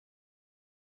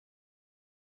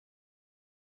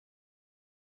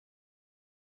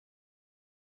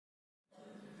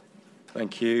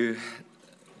Thank you.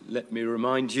 Let me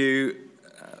remind you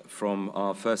from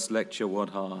our first lecture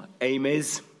what our aim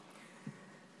is,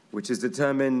 which is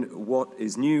determine what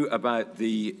is new about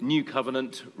the new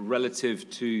covenant relative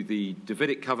to the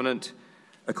Davidic covenant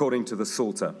according to the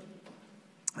Psalter.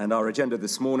 And our agenda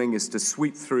this morning is to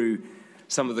sweep through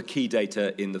some of the key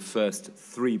data in the first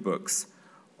three books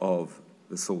of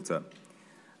the Psalter.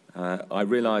 I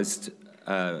realized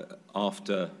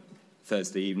after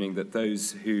Thursday evening that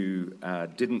those who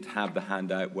didn't have the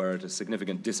handout were at a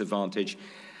significant disadvantage.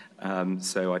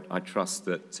 So I trust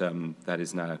that that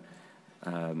is now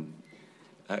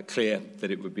clear,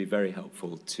 that it would be very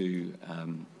helpful to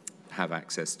have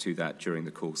access to that during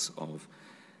the course of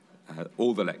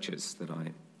all the lectures that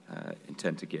I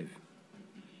intend to give.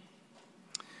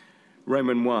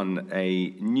 Roman 1, a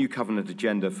new covenant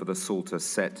agenda for the Psalter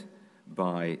set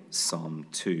by Psalm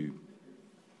 2.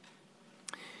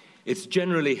 It's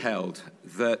generally held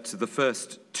that the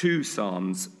first two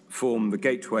psalms form the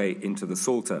gateway into the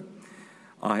Psalter.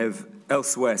 I have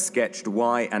elsewhere sketched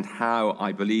why and how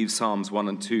I believe Psalms 1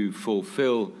 and 2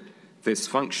 fulfill this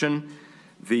function.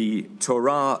 The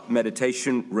Torah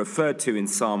meditation referred to in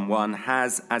Psalm 1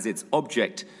 has as its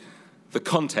object the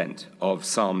content of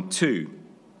Psalm 2.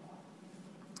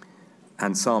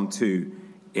 And Psalm 2,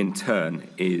 in turn,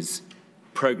 is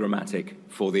programmatic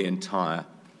for the entire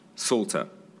Psalter.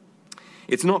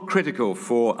 It's not critical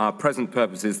for our present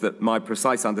purposes that my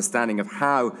precise understanding of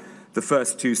how the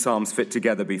first two psalms fit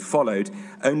together be followed,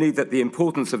 only that the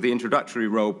importance of the introductory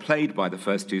role played by the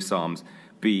first two psalms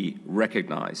be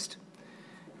recognized.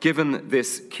 Given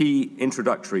this key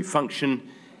introductory function,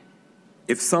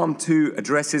 if Psalm 2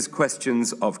 addresses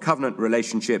questions of covenant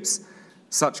relationships,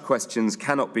 such questions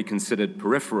cannot be considered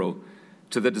peripheral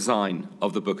to the design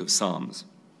of the book of Psalms.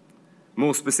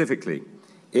 More specifically,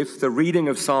 if the reading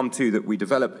of Psalm 2 that we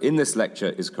develop in this lecture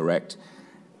is correct,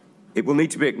 it will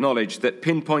need to be acknowledged that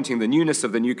pinpointing the newness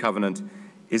of the new covenant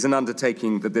is an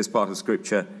undertaking that this part of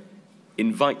Scripture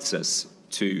invites us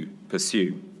to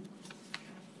pursue.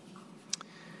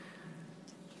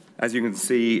 As you can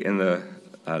see in the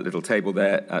little table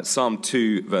there, Psalm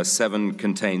 2, verse 7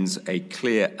 contains a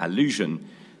clear allusion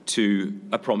to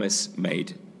a promise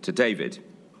made to David.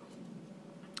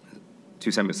 2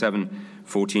 Samuel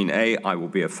 7:14a, I will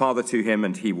be a father to him,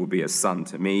 and he will be a son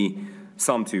to me.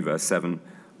 Psalm 2, verse 7,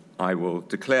 I will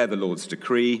declare the Lord's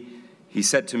decree. He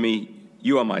said to me,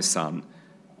 you are my son.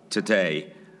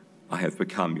 Today I have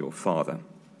become your father.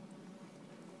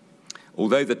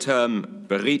 Although the term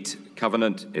berit,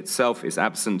 covenant itself, is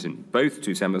absent in both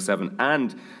 2 Samuel 7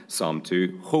 and Psalm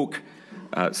 2, chok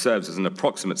serves as an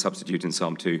approximate substitute in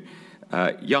Psalm 2.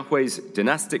 Yahweh's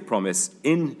dynastic promise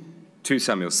in 2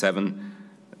 Samuel 7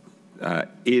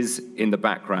 is in the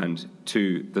background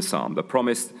to the psalm. The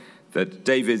promise that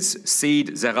David's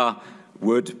seed, Zerah,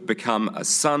 would become a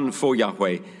son for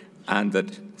Yahweh, and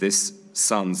that this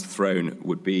son's throne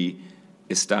would be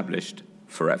established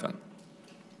forever.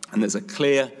 And there's a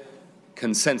clear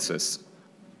consensus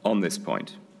on this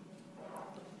point.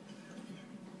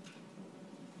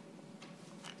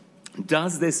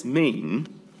 Does this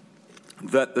mean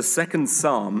that the second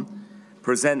psalm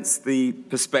presents the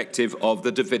perspective of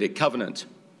the Davidic covenant?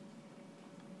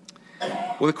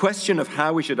 Well, the question of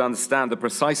how we should understand the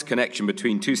precise connection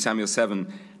between 2 Samuel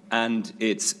 7 and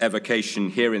its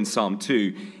evocation here in Psalm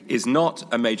 2 is not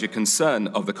a major concern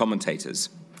of the commentators.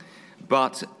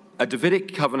 But a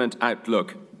Davidic covenant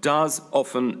outlook does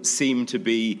often seem to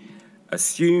be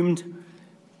assumed,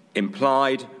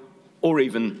 implied, or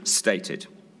even stated.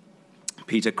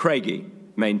 Peter Craigie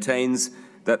maintains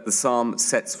that the psalm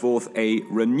sets forth a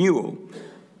renewal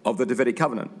of the Davidic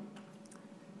covenant.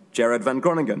 Gerard van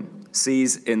Groningen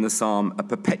sees in the psalm a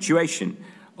perpetuation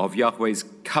of Yahweh's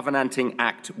covenanting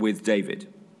act with David.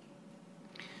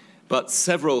 But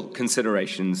several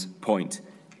considerations point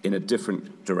in a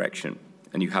different direction,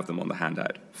 and you have them on the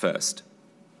handout first.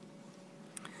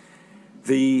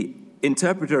 The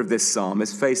interpreter of this psalm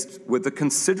is faced with the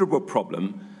considerable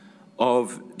problem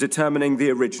of determining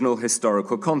the original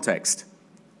historical context.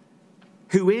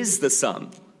 Who is the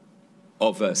son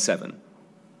of verse 7?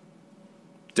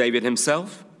 David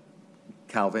himself?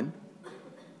 Calvin?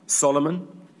 Solomon?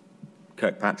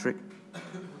 Kirkpatrick?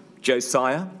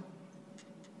 Josiah?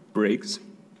 Briggs?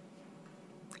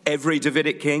 Every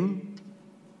Davidic king?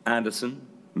 Anderson?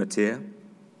 Mateer?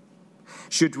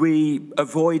 Should we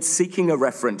avoid seeking a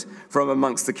referent from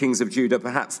amongst the kings of Judah,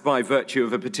 perhaps by virtue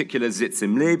of a particular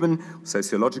Zitzim Leben,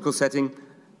 sociological setting,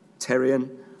 Terrian,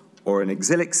 or an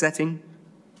exilic setting,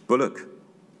 Bullock,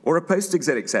 or a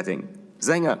post-exilic setting,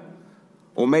 Zenger,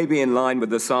 or maybe in line with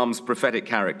the psalm's prophetic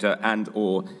character and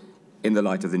or in the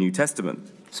light of the New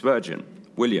Testament, Spurgeon,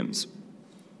 Williams.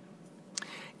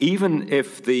 Even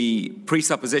if the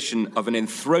presupposition of an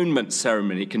enthronement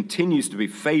ceremony continues to be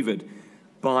favored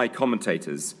by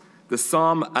commentators, the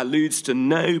psalm alludes to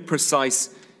no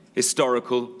precise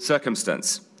historical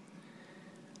circumstance.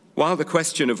 While the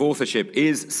question of authorship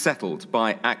is settled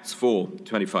by Acts 4,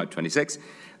 25-26,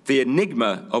 the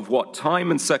enigma of what time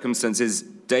and circumstances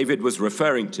David was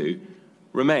referring to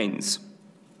remains.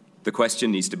 The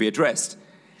question needs to be addressed.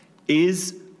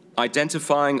 Is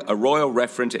identifying a royal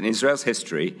referent in Israel's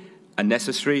history a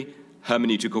necessary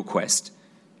hermeneutical quest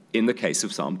in the case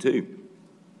of Psalm 2?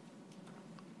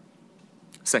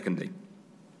 Secondly,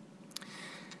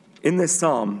 in this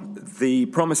psalm, the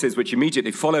promises which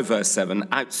immediately follow verse 7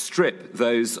 outstrip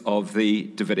those of the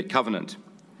Davidic covenant.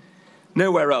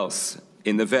 Nowhere else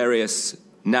in the various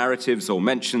narratives or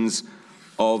mentions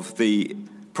of the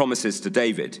promises to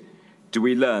David do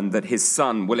we learn that his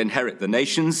son will inherit the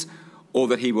nations or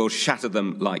that he will shatter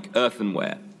them like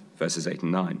earthenware, verses 8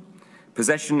 and 9.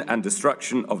 Possession and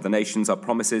destruction of the nations are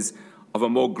promises of a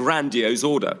more grandiose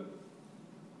order.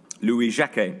 Louis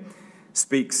Jacquet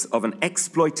speaks of an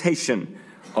exploitation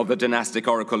of the dynastic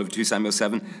oracle of 2 Samuel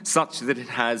 7 such that it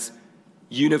has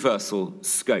universal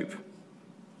scope.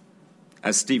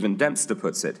 As Stephen Dempster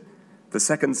puts it, the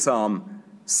second psalm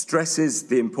stresses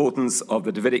the importance of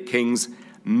the Davidic kings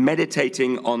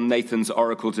meditating on Nathan's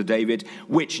oracle to David,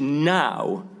 which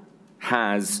now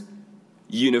has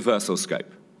universal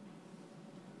scope.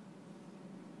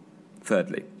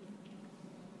 Thirdly,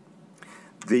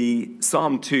 the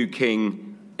Psalm 2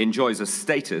 king enjoys a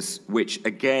status which,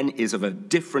 again, is of a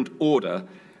different order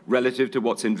relative to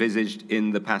what's envisaged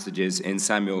in the passages in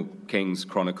Samuel, Kings,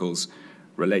 Chronicles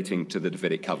relating to the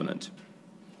Davidic covenant.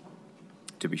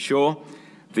 To be sure,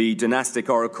 the dynastic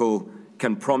oracle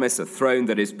can promise a throne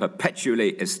that is perpetually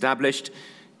established,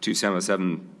 2 Samuel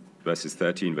 7, verses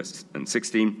 13 and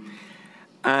 16,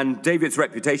 and David's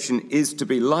reputation is to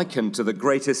be likened to the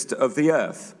greatest of the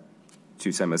earth,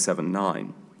 2 Samuel 7,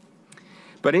 9.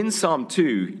 But in Psalm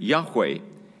 2, Yahweh,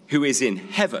 who is in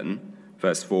heaven,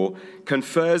 verse 4,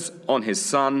 confers on his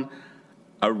son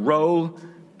a role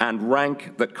and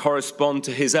rank that correspond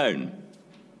to his own.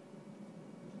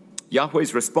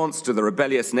 Yahweh's response to the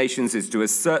rebellious nations is to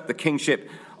assert the kingship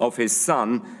of his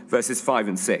son, verses 5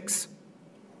 and 6.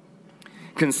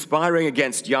 Conspiring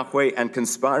against Yahweh and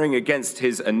conspiring against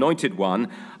his anointed one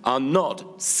are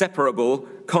not separable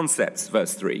concepts,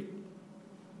 verse 3.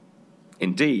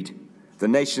 Indeed, the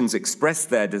nations express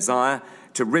their desire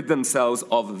to rid themselves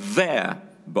of their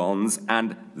bonds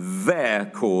and their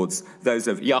cords, those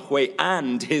of Yahweh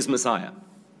and his Messiah.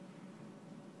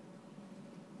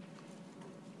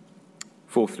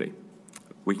 Fourthly,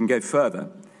 we can go further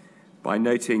by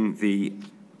noting the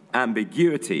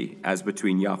ambiguity as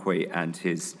between Yahweh and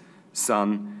his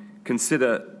Son.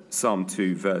 Consider Psalm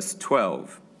 2, verse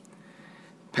 12.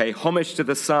 Pay homage to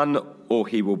the Son, or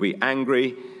he will be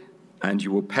angry, and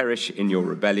you will perish in your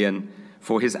rebellion,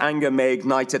 for his anger may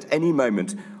ignite at any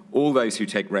moment. All those who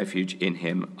take refuge in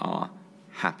him are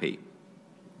happy.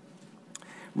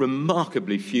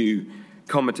 Remarkably few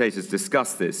commentators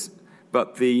discuss this,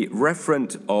 but the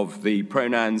referent of the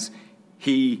pronouns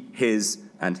he, his,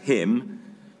 and him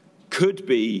could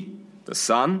be the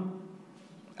Son,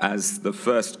 as the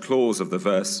first clause of the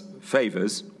verse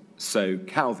favors, so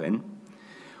Calvin,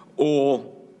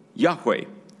 or Yahweh,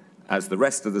 as the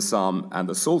rest of the psalm and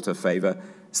the Psalter favor,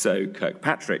 so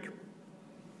Kirkpatrick.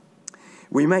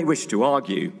 We may wish to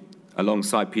argue,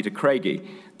 alongside Peter Craigie,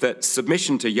 that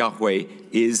submission to Yahweh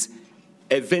is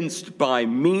evinced by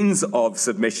means of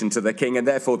submission to the king, and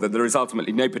therefore that there is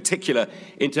ultimately no particular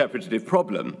interpretative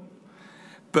problem.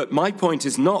 But my point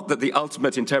is not that the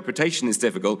ultimate interpretation is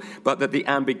difficult, but that the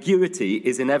ambiguity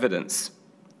is in evidence.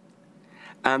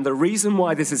 And the reason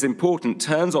why this is important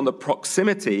turns on the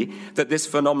proximity that this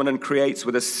phenomenon creates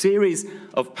with a series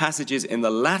of passages in the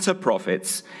latter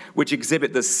prophets which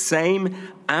exhibit the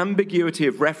same ambiguity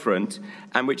of referent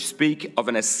and which speak of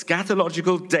an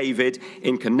eschatological David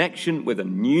in connection with a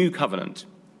new covenant.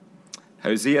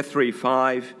 Hosea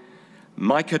 3:5,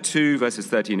 Micah 2, verses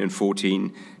 13 and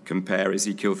 14, compare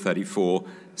Ezekiel 34,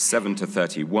 7 to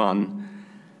 31,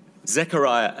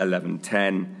 Zechariah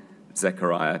 11:10,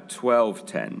 Zechariah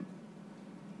 12:10.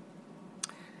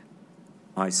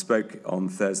 I spoke on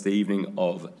Thursday evening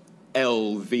of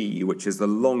LV, which is the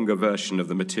longer version of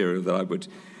the material that I would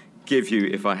give you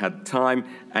if I had time.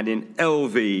 And in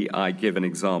LV, I give an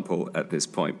example at this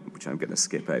point, which I'm going to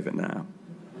skip over now.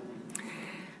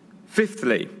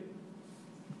 Fifthly,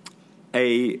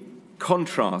 a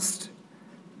contrast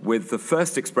with the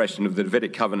first expression of the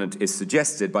Davidic covenant is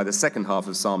suggested by the second half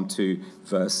of Psalm 2,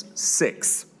 verse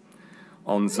 6.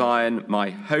 On Zion, my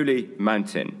holy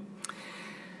mountain.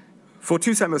 For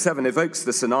 2 Samuel 7 evokes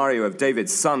the scenario of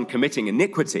David's son committing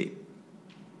iniquity,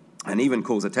 and even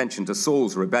calls attention to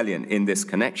Saul's rebellion in this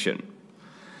connection.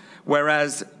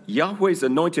 Whereas Yahweh's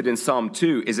anointed in Psalm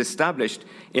 2 is established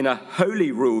in a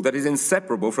holy rule that is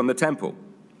inseparable from the temple.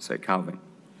 So Calvin.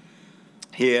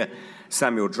 Here,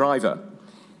 Samuel Driver.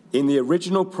 In the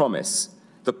original promise,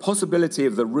 the possibility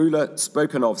of the ruler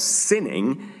spoken of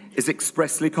sinning is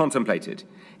expressly contemplated.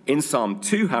 In Psalm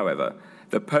 2, however,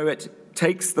 the poet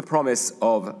takes the promise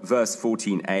of verse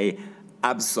 14a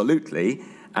absolutely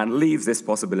and leaves this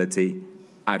possibility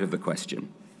out of the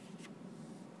question.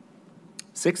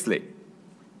 Sixthly,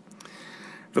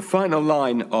 the final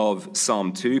line of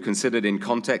Psalm 2, considered in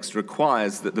context,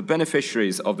 requires that the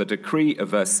beneficiaries of the decree of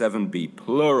verse 7 be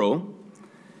plural,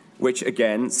 which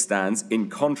again stands in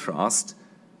contrast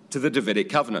to the Davidic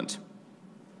covenant.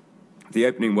 The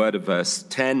opening word of verse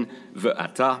 10,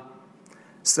 ve'ata,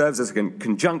 serves as a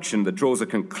conjunction that draws a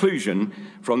conclusion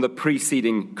from the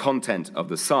preceding content of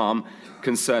the psalm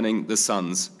concerning the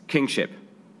Son's kingship.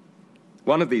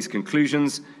 One of these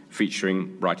conclusions,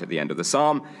 featuring right at the end of the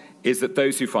psalm, is that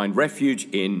those who find refuge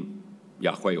in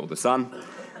Yahweh or the Son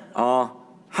are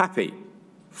happy,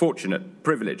 fortunate,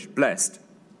 privileged, blessed.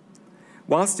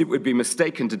 Whilst it would be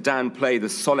mistaken to downplay the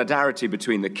solidarity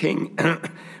between the king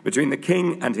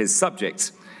and his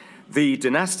subjects, the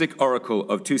dynastic oracle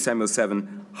of 2 Samuel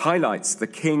 7 highlights the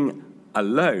king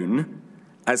alone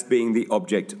as being the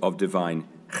object of divine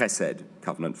chesed,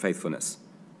 covenant faithfulness.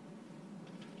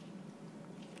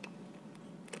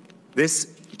 This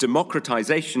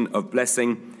democratization of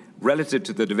blessing relative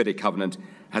to the Davidic covenant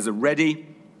has a ready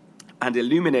and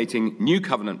illuminating new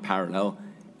covenant parallel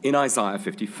in Isaiah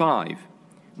 55,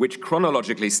 which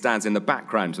chronologically stands in the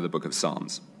background to the book of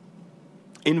Psalms.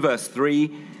 In verse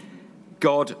 3,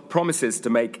 God promises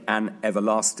to make an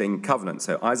everlasting covenant.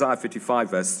 So Isaiah 55,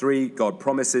 verse 3, God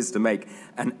promises to make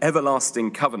an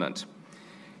everlasting covenant.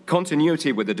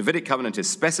 Continuity with the Davidic covenant is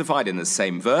specified in the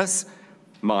same verse,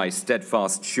 my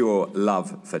steadfast, sure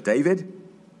love for David.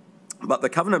 But the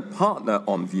covenant partner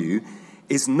on view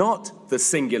is not the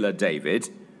singular David,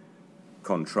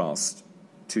 contrast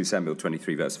 2 Samuel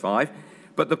 23, verse 5,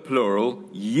 but the plural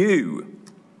you.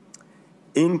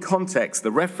 In context,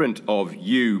 the referent of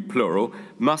you, plural,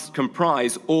 must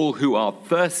comprise all who are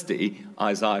thirsty,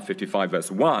 Isaiah 55,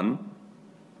 verse 1,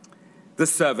 the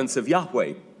servants of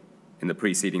Yahweh, in the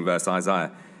preceding verse,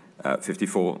 Isaiah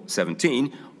 54,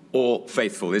 17, or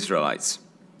faithful Israelites.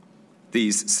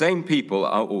 These same people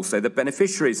are also the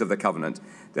beneficiaries of the covenant,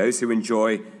 those who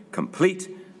enjoy complete,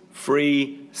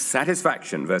 free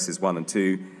satisfaction, verses 1 and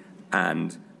 2,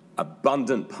 and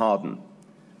abundant pardon,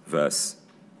 verse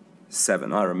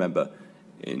 7. I remember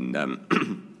in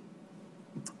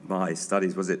my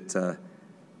studies, was it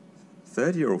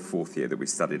third year or fourth year that we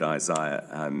studied Isaiah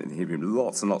in Hebrew,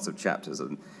 lots and lots of chapters.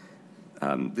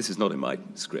 And this is not in my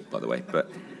script, by the way, but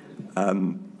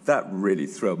that really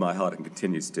thrilled my heart and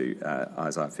continues to,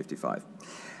 Isaiah 55.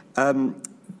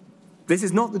 This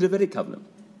is not the Davidic covenant,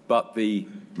 but the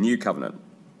new covenant.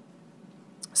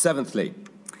 Seventhly,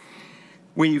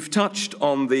 we've touched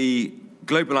on the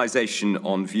globalization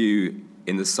on view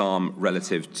in the psalm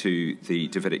relative to the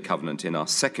Davidic covenant in our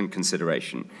second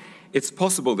consideration. It's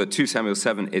possible that 2 Samuel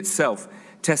 7 itself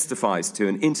testifies to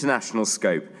an international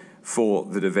scope for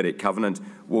the Davidic covenant.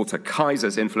 Walter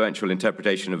Kaiser's influential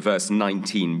interpretation of verse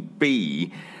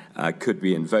 19b could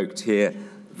be invoked here.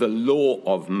 The law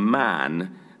of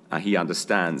man, he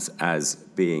understands as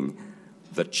being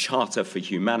the charter for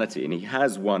humanity, and he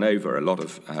has won over a lot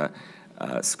of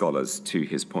scholars to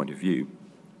his point of view.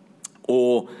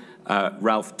 Or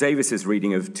Ralph Davis's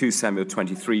reading of 2 Samuel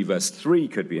 23, verse 3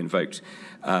 could be invoked.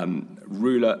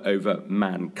 Ruler over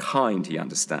mankind, he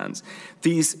understands.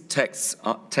 These texts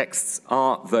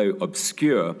are, though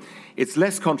obscure, it's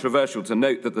less controversial to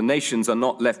note that the nations are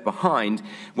not left behind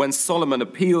when Solomon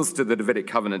appeals to the Davidic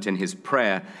covenant in his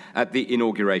prayer at the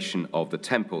inauguration of the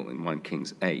temple in 1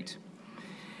 Kings 8.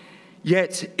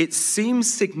 Yet it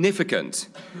seems significant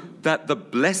that the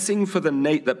blessing for the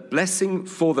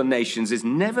nations is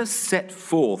never set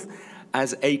forth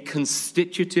as a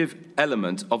constitutive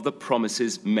element of the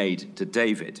promises made to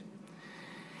David.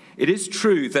 It is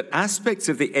true that aspects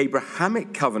of the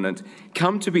Abrahamic covenant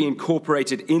come to be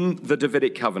incorporated in the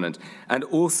Davidic covenant, and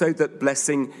also that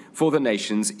blessing for the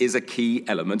nations is a key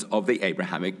element of the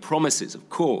Abrahamic promises, of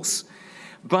course.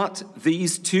 But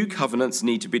these two covenants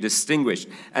need to be distinguished.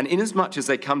 And inasmuch as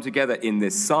they come together in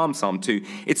this psalm, Psalm 2,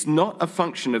 it's not a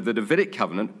function of the Davidic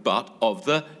covenant, but of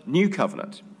the new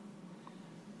covenant.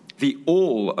 The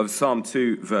all of Psalm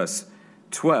 2, verse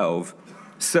 12,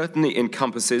 certainly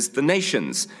encompasses the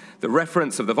nations. The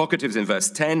reference of the vocatives in verse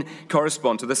 10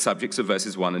 correspond to the subjects of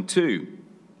verses 1 and 2.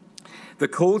 The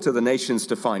call to the nations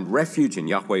to find refuge in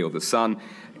Yahweh or the Son,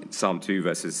 in Psalm 2,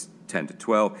 verses 10 to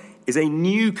 12, is a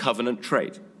new covenant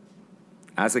trait,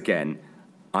 as again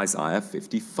Isaiah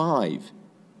 55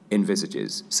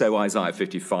 envisages. So Isaiah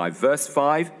 55, verse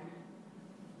 5,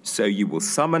 so you will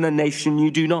summon a nation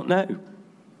you do not know,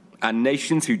 and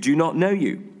nations who do not know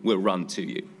you will run to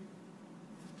you.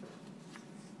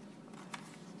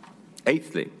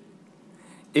 Eighthly,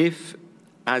 if,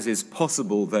 as is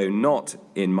possible, though not,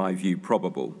 in my view,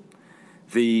 probable,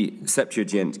 the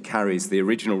Septuagint carries the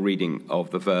original reading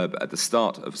of the verb at the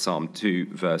start of Psalm 2,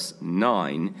 verse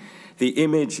 9, the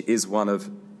image is one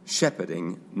of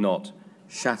shepherding, not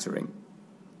shattering.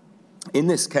 In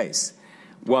this case,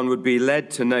 one would be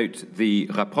led to note the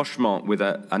rapprochement with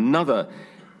another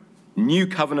New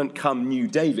Covenant come New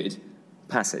David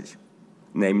passage,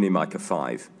 namely Micah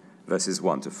 5, verses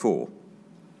 1 to 4,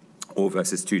 or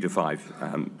verses 2 to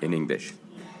 5 in English.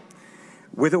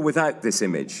 With or without this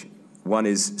image, one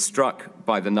is struck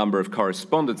by the number of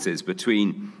correspondences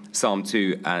between Psalm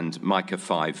 2 and Micah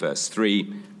 5, verse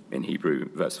 3 in Hebrew,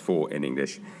 verse 4 in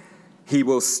English. He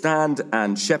will stand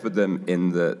and shepherd them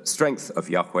in the strength of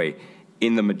Yahweh.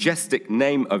 In the majestic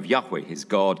name of Yahweh, his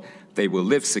God, they will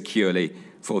live securely,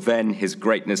 for then his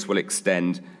greatness will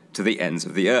extend to the ends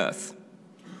of the earth.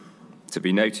 To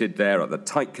be noted there are the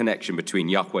tight connection between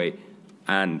Yahweh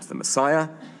and the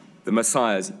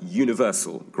Messiah's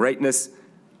universal greatness,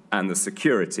 and the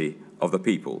security of the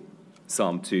people.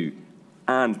 Psalm 2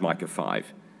 and Micah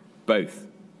 5, both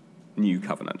new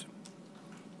covenant.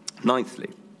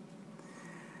 Ninthly,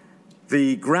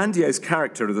 the grandiose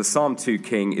character of the Psalm 2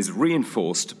 king is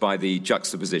reinforced by the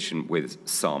juxtaposition with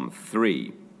Psalm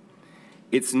 3.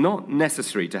 It's not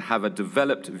necessary to have a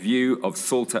developed view of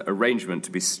Psalter arrangement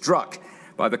to be struck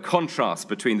by the contrast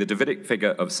between the Davidic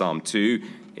figure of Psalm 2,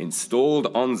 installed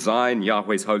on Zion,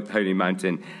 Yahweh's holy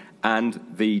mountain, and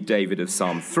the David of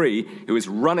Psalm 3, who is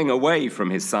running away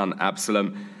from his son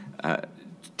Absalom.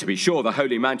 To be sure, the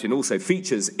holy mountain also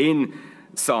features in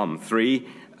Psalm 3,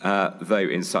 though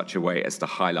in such a way as to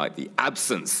highlight the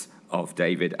absence of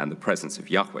David and the presence of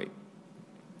Yahweh.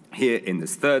 Here in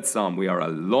this third psalm, we are a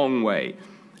long way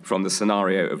from the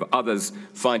scenario of others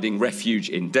finding refuge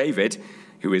in David,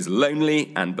 who is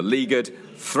lonely and beleaguered,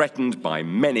 threatened by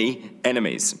many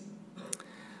enemies.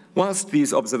 Whilst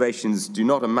these observations do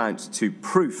not amount to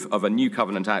proof of a new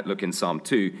covenant outlook in Psalm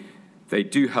 2, they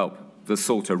do help the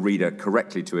Psalter reader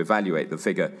correctly to evaluate the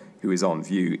figure who is on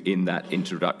view in that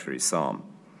introductory psalm.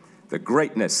 The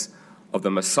greatness of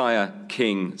the Messiah,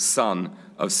 King, Son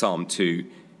of Psalm 2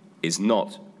 is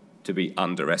not to be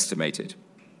underestimated,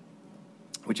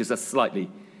 which is a slightly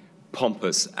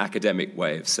pompous academic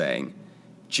way of saying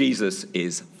Jesus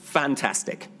is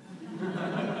fantastic.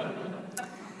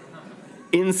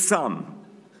 In sum,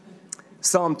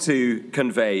 Psalm 2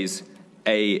 conveys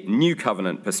a new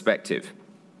covenant perspective.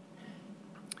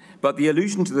 But the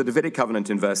allusion to the Davidic covenant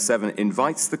in verse 7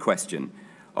 invites the question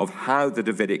of how the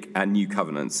Davidic and new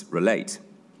covenants relate.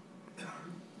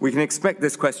 We can expect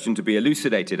this question to be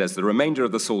elucidated as the remainder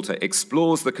of the Psalter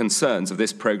explores the concerns of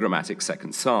this programmatic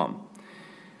second psalm.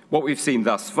 What we've seen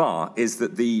thus far is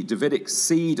that the Davidic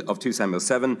seed of 2 Samuel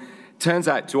 7 turns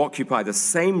out to occupy the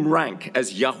same rank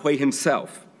as Yahweh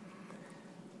himself,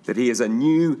 that he is a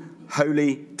new,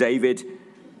 holy David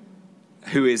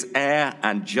who is heir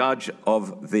and judge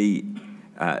of the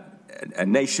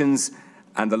nations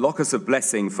and the locus of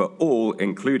blessing for all,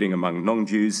 including among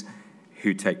non-Jews,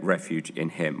 who take refuge in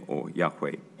him, or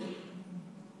Yahweh.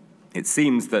 It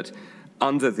seems that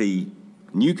under the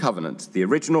new covenant, the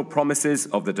original promises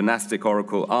of the dynastic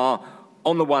oracle are,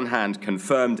 on the one hand,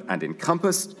 confirmed and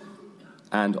encompassed,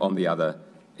 and on the other,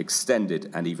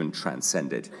 extended and even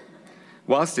transcended.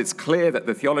 Whilst it's clear that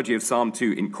the theology of Psalm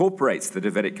 2 incorporates the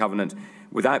Davidic covenant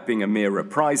without being a mere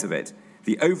reprise of it,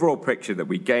 the overall picture that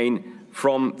we gain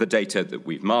from the data that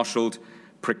we've marshaled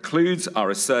precludes our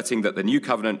asserting that the new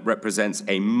covenant represents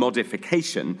a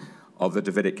modification of the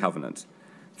Davidic covenant.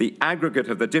 The aggregate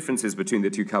of the differences between the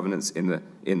two covenants in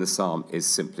the psalm is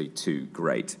simply too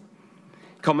great.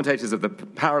 Commentators of the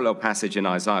parallel passage in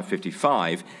Isaiah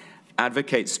 55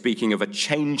 advocate speaking of a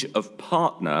change of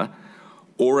partner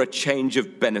or a change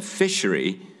of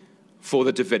beneficiary for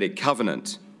the Davidic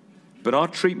covenant. But our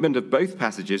treatment of both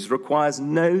passages requires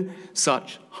no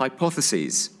such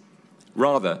hypotheses.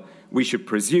 Rather, we should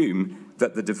presume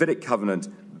that the Davidic covenant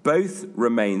both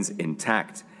remains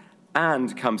intact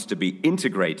and comes to be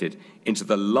integrated into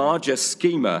the larger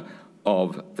schema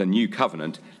of the new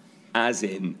covenant, as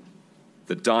in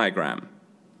the diagram.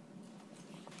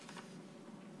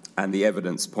 And the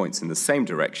evidence points in the same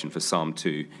direction for Psalm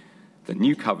 2. The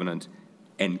new covenant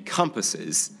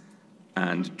encompasses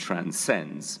and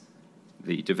transcends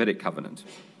the Davidic covenant.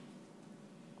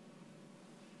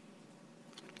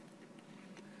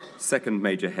 Second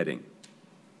major heading.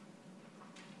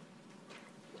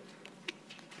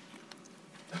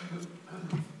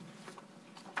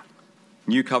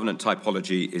 New covenant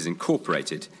typology is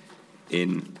incorporated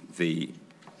in the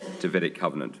Davidic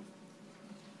covenant.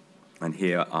 And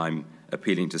here I'm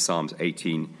appealing to Psalms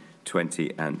 18,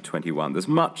 20, and 21. There's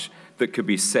much that could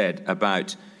be said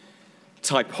about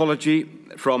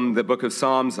typology from the book of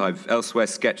Psalms. I've elsewhere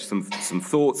sketched some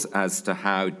thoughts as to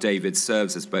how David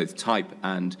serves as both type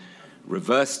and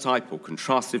reverse type or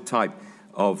contrastive type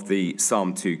of the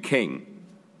Psalm 2 king.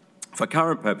 For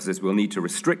current purposes, we'll need to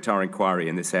restrict our inquiry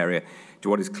in this area to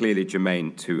what is clearly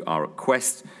germane to our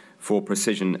quest for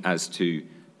precision as to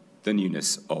the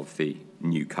newness of the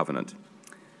new covenant.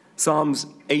 Psalms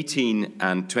 18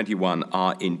 and 21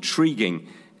 are intriguing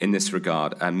in this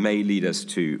regard and may lead us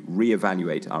to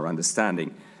reevaluate our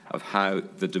understanding of how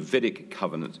the Davidic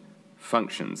covenant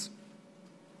functions.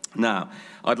 Now,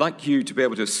 I'd like you to be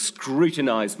able to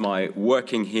scrutinize my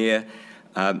working here,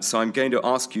 so I'm going to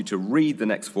ask you to read the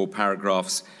next 4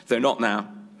 paragraphs, though not now,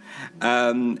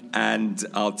 and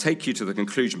I'll take you to the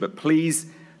conclusion, but please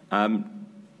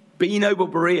be noble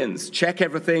Bereans, check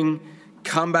everything,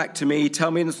 come back to me,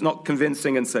 tell me it's not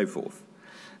convincing, and so forth.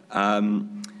 We'll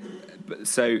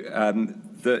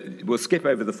skip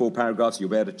over the 4 paragraphs. You'll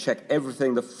be able to check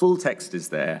everything. The full text is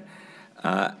there.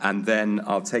 And then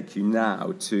I'll take you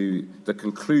now to the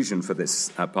conclusion for this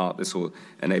part. This will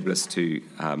enable us to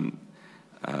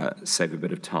save a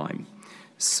bit of time.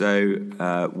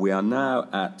 So we are now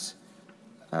at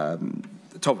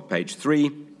the top of page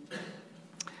 3.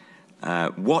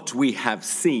 What we have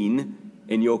seen,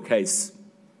 in your case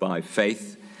by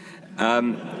faith,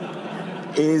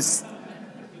 is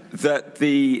that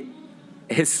the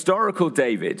historical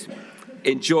David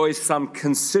enjoys some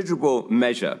considerable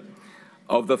measure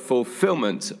of the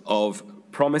fulfillment of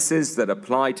promises that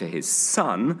apply to his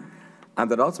son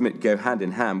and that ultimately go hand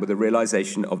in hand with the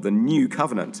realization of the new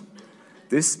covenant.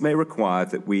 This may require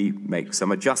that we make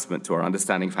some adjustment to our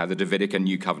understanding of how the Davidic and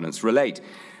new covenants relate.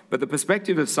 But the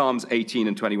perspective of Psalms 18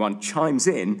 and 21 chimes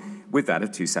in with that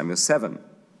of 2 Samuel 7.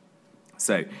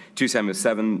 So 2 Samuel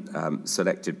 7,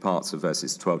 selected parts of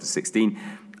verses 12 to 16.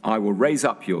 I will raise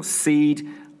up your seed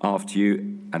after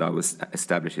you, and I will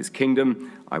establish his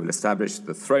kingdom. I will establish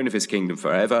the throne of his kingdom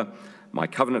forever. My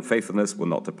covenant faithfulness will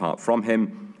not depart from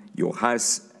him. Your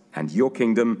house and your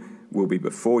kingdom will be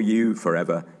before you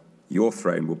forever. Your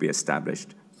throne will be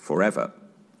established forever.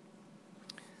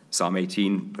 Psalm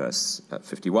 18, verse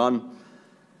 51,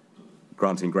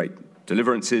 granting great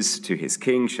deliverances to his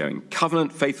king, showing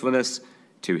covenant faithfulness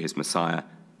to his Messiah,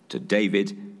 to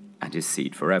David and his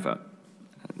seed forever.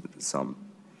 And Psalm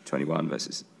 21,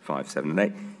 verses 5, 7, and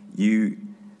 8. You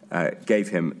gave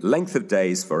him length of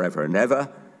days forever and ever,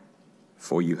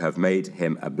 for you have made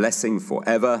him a blessing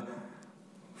forever,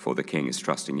 for the king is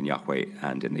trusting in Yahweh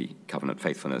and in the covenant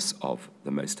faithfulness of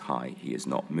the Most High. He is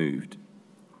not moved.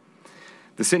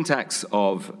 The syntax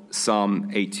of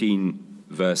Psalm 18,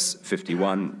 verse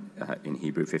 51, in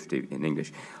Hebrew, 50 in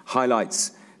English,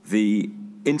 highlights the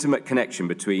intimate connection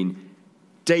between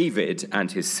David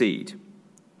and his seed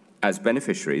as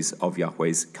beneficiaries of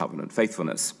Yahweh's covenant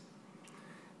faithfulness.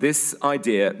 This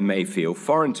idea may feel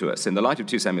foreign to us. In the light of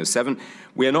 2 Samuel 7,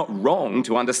 we are not wrong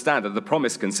to understand that the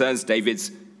promise concerns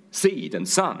David's seed and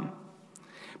son.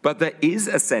 But there is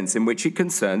a sense in which it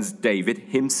concerns David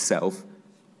himself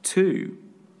too.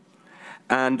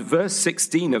 And verse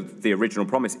 16 of the original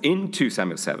promise in 2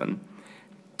 Samuel 7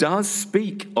 does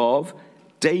speak of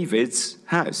David's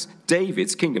house,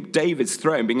 David's kingdom, David's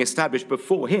throne being established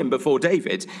before him, before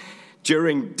David,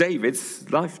 during David's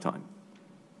lifetime.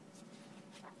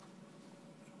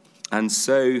 And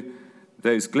so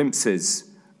those glimpses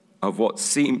of what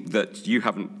seemed, that you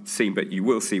haven't seen, but you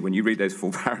will see when you read those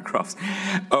 4 paragraphs,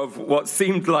 of what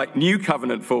seemed like new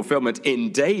covenant fulfillment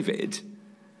in David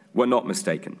were not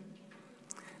mistaken.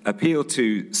 Appeal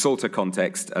to Psalter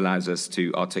context allows us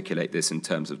to articulate this in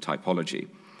terms of typology.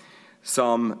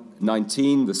 Psalm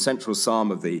 19, the central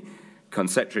psalm of the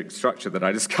concentric structure that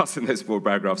I discuss in those 4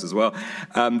 paragraphs as well,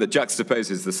 that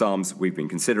juxtaposes the psalms we've been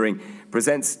considering,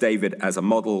 presents David as a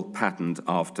model patterned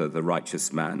after the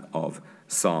righteous man of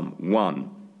Psalm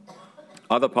 1.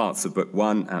 Other parts of Book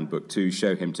 1 and Book 2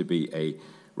 show him to be a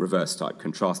reverse type,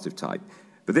 contrastive type.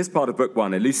 But this part of Book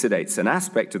 1 elucidates an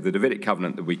aspect of the Davidic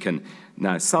covenant that we can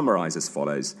now summarize as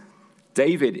follows.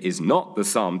 David is not the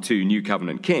Psalm 2 New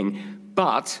Covenant king,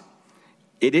 but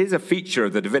it is a feature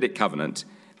of the Davidic covenant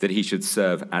that he should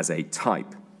serve as a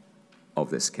type of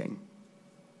this king.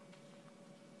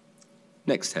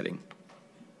 Next heading,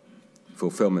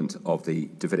 fulfillment of the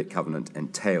Davidic covenant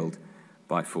entailed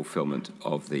by fulfillment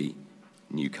of the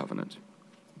New Covenant.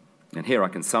 And here I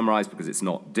can summarize because it's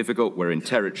not difficult. We're in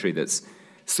territory that's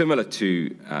similar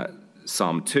to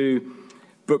Psalm 2.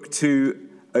 Book 2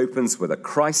 opens with a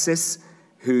crisis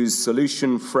whose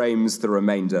solution frames the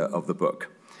remainder of the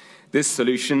book. This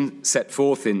solution, set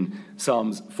forth in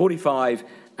Psalms 45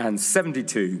 and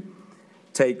 72,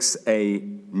 takes a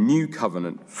new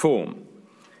covenant form.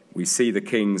 We see the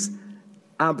king's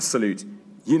absolute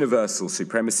universal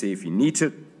supremacy. If you need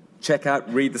to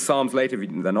read the Psalms later,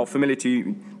 if they're not familiar to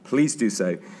you, please do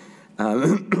so.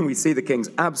 We see the king's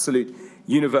absolute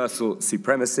universal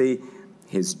supremacy.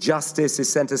 His justice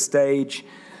is center stage.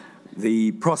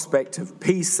 The prospect of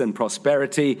peace and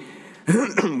prosperity,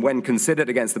 when considered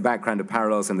against the background of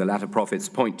parallels in the latter prophets,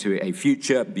 point to a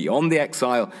future beyond the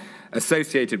exile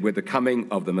associated with the coming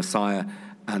of the Messiah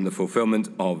and the fulfillment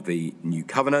of the new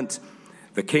covenant.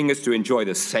 The king is to enjoy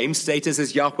the same status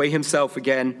as Yahweh himself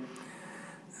again.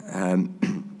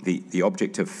 The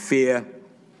object of fear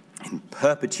in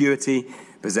perpetuity,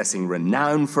 possessing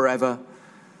renown forever.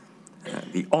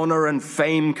 The honor and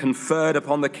fame conferred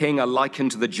upon the king are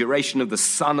likened to the duration of the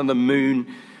sun and the moon,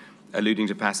 alluding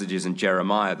to passages in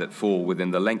Jeremiah that fall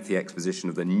within the lengthy exposition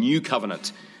of the new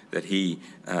covenant that he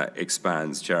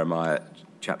expands, Jeremiah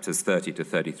chapters 30 to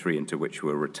 33, into which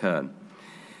we'll return.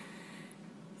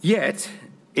 Yet,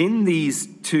 in these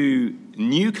two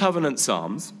new covenant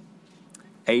psalms,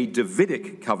 a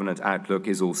Davidic covenant outlook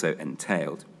is also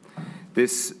entailed.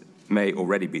 This may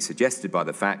already be suggested by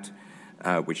the fact,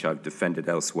 which I've defended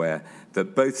elsewhere,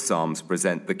 that both psalms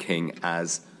present the king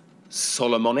as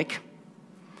Solomonic.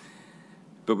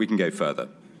 But we can go further.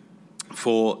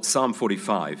 For Psalm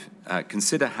 45,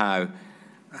 consider how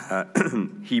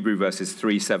Hebrew verses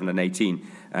 3, 7, and 18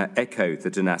 echo the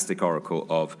dynastic oracle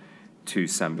of 2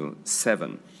 Samuel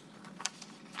 7.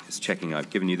 Just checking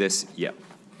I've given you this. Yeah.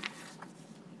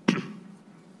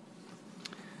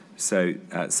 So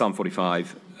Psalm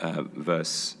 45,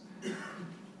 verse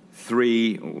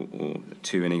 3, or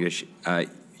 2 in English,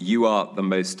 you are the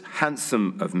most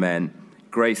handsome of men.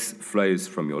 Grace flows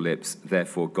from your lips.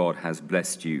 Therefore, God has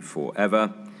blessed you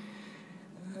forever.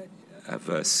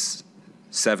 Verse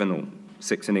 7 or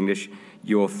 6 in English,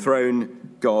 your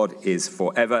throne, God, is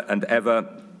forever and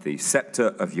ever. The scepter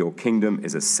of your kingdom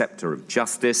is a scepter of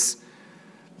justice.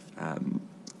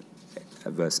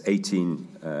 Verse 18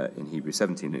 in Hebrew,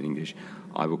 17 in English,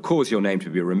 I will cause your name to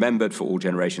be remembered for all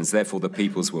generations. Therefore, the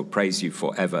peoples will praise you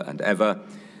forever and ever.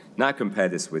 Now compare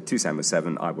this with 2 Samuel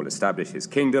 7. I will establish his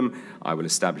kingdom. I will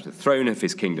establish the throne of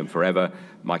his kingdom forever.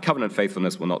 My covenant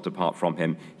faithfulness will not depart from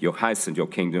him. Your house and your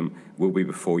kingdom will be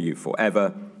before you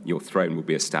forever. Your throne will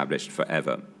be established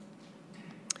forever.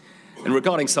 And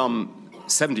regarding Psalm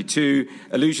 72,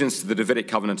 allusions to the Davidic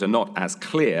covenant are not as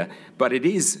clear, but it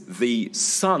is the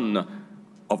son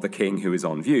of the king who is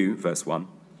on view, verse 1.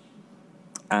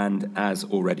 And as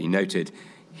already noted,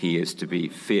 he is to be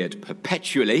feared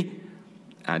perpetually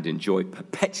and enjoy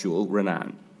perpetual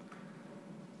renown.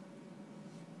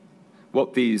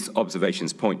 What these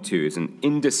observations point to is an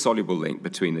indissoluble link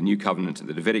between the New Covenant and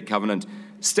the Davidic covenant.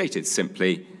 Stated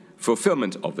simply,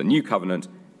 fulfillment of the New Covenant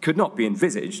could not be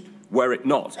envisaged were it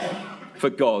not for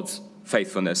God's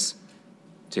faithfulness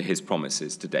to his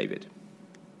promises to David.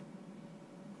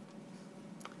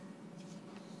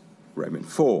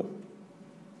 Romans 4.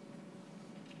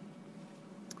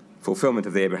 Fulfillment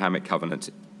of the Abrahamic covenant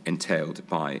entailed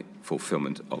by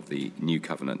fulfillment of the New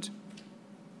Covenant.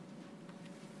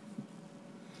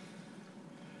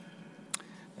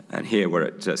 And here we're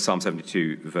at Psalm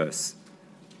 72, verse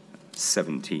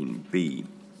 17b.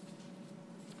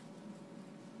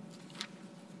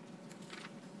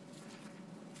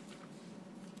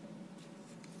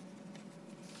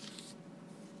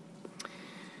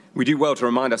 We do well to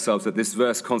remind ourselves that this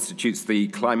verse constitutes the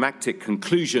climactic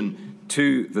conclusion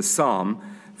to the psalm,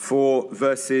 for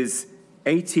verses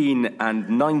 18 and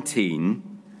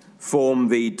 19 form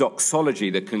the doxology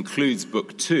that concludes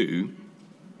Book 2,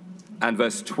 and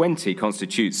verse 20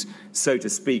 constitutes, so to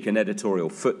speak, an editorial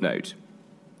footnote.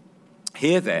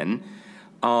 Here, then,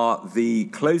 are the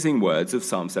closing words of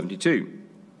Psalm 72.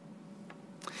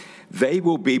 They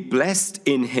will be blessed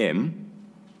in him,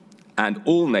 and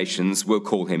all nations will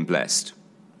call him blessed.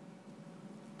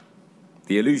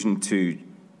 The allusion to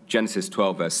Genesis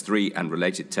 12, verse 3, and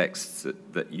related texts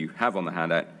that you have on the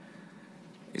handout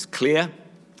is clear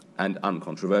and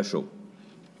uncontroversial.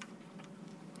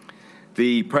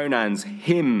 The pronouns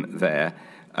him there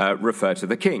refer to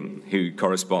the king, who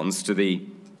corresponds to the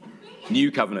New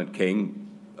Covenant king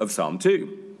of Psalm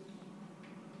 2.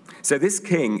 So this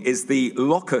king is the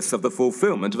locus of the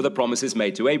fulfillment of the promises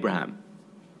made to Abraham.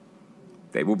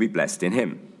 They will be blessed in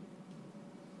him.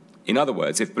 In other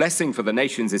words, if blessing for the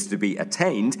nations is to be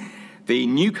attained, the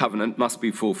new covenant must be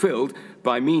fulfilled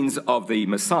by means of the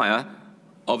Messiah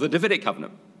of the Davidic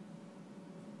covenant.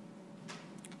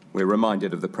 We're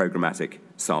reminded of the programmatic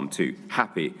Psalm 2.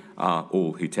 Happy are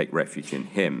all who take refuge in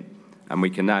him. And we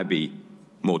can now be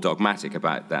more dogmatic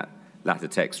about that latter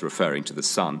text referring to the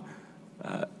Son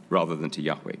rather than to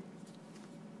Yahweh.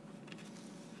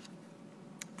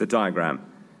 The diagram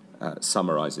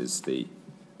summarizes the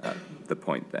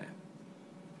point there.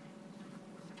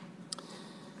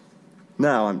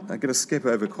 Now, I'm going to skip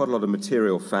over quite a lot of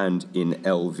material found in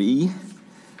LV,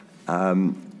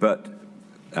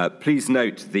 but please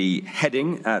note the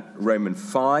heading at Roman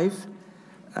 5,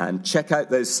 and check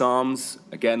out those Psalms,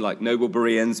 again, like noble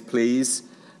Bereans, please,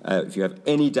 if you have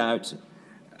any doubt,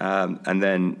 and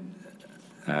then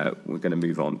we're going to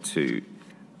move on to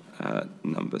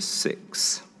number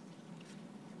 6.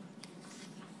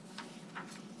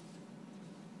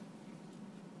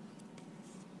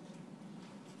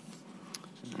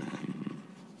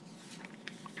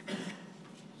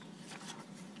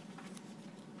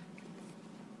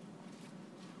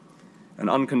 An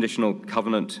unconditional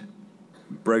covenant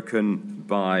broken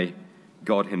by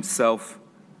God himself, ?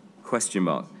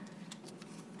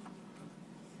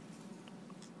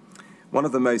 One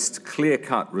of the most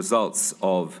clear-cut results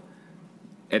of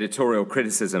editorial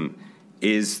criticism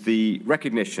is the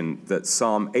recognition that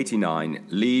Psalm 89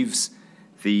 leaves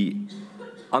the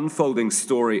unfolding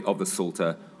story of the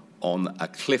Psalter on a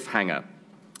cliffhanger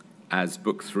as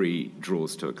Book 3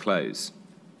 draws to a close.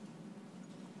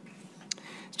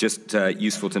 It's just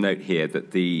useful to note here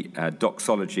that the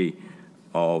doxology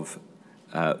of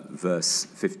verse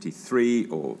 53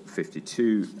 or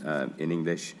 52 in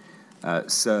English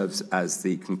serves as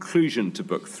the conclusion to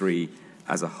Book 3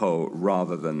 as a whole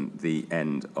rather than the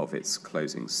end of its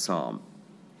closing psalm.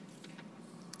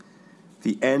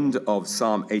 The end of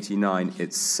Psalm 89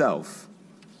 itself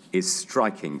is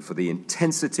striking for the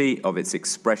intensity of its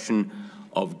expression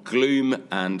of gloom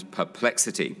and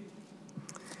perplexity.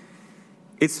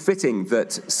 It's fitting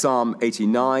that Psalm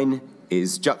 89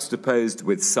 is juxtaposed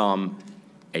with Psalm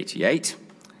 88,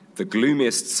 the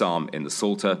gloomiest psalm in the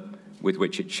Psalter, with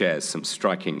which it shares some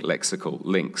striking lexical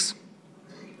links.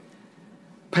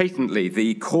 Patently,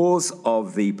 the cause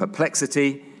of the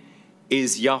perplexity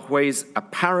is Yahweh's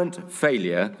apparent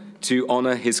failure to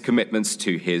honor his commitments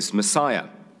to his Messiah,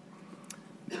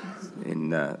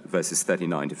 in verses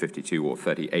 39 to 52 or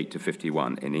 38 to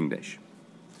 51 in English.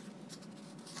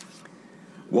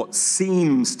 What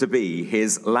seems to be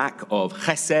his lack of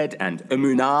chesed and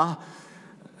emunah,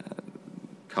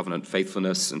 covenant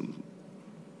faithfulness and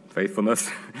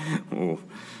faithfulness, or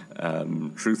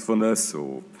truthfulness,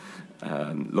 or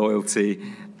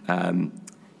loyalty,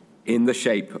 in the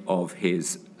shape of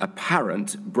his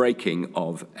apparent breaking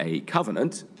of a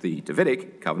covenant, the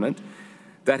Davidic covenant,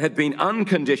 that had been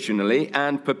unconditionally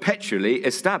and perpetually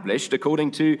established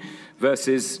according to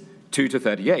verses 2 to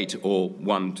 38, or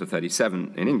 1 to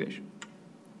 37 in English.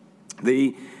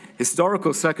 The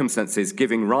historical circumstances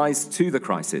giving rise to the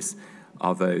crisis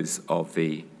are those of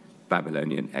the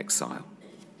Babylonian exile.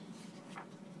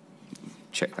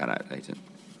 Check that out later.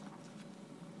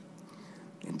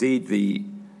 Indeed, the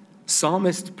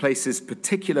psalmist places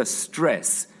particular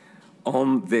stress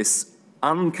on this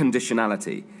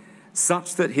unconditionality,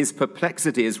 such that his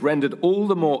perplexity is rendered all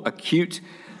the more acute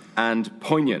and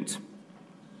poignant.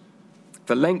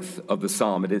 The length of the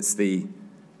psalm, and it's the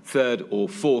third or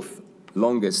fourth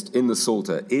longest in the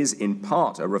Psalter, is in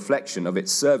part a reflection of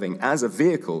its serving as a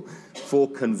vehicle for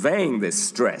conveying this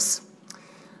stress.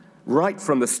 Right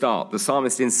from the start, the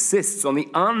psalmist insists on the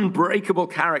unbreakable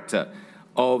character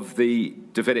of the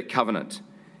Davidic covenant.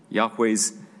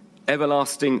 Yahweh's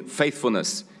everlasting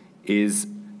faithfulness is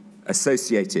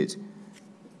associated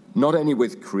not only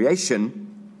with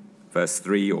creation, verse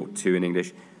 3 or 2 in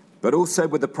English, but also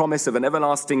with the promise of an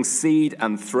everlasting seed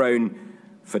and throne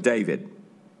for David,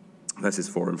 verses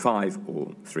 4 and 5,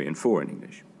 or 3 and 4 in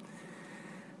English.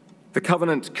 The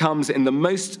covenant comes in the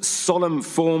most solemn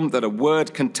form that a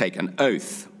word can take, an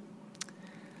oath.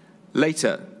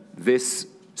 Later, this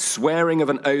swearing of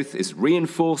an oath is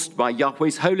reinforced by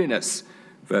Yahweh's holiness,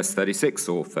 verse 36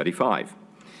 or 35.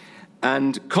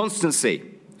 and constancy,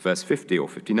 verse 50 or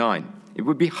 59. It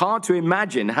would be hard to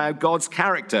imagine how God's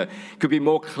character could be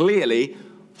more clearly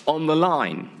on the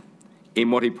line in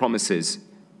what he promises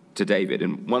to David.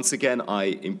 And once again,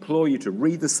 I implore you to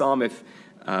read the psalm if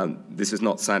this is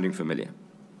not sounding familiar.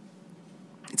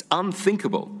 It's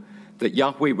unthinkable that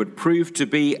Yahweh would prove to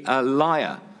be a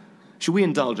liar. Should we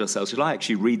indulge ourselves? Should I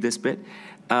actually read this bit?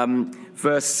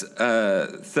 Verse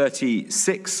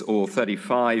 36 or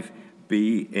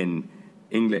 35b in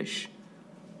English.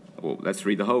 Well, let's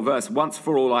read the whole verse. Once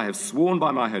for all I have sworn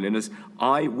by my holiness,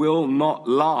 I will not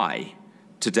lie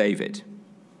to David.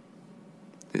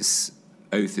 This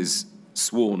oath is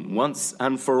sworn once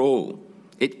and for all.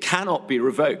 It cannot be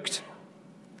revoked.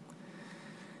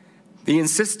 The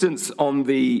insistence on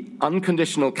the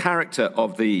unconditional character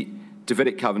of the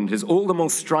Davidic covenant is all the more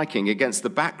striking against the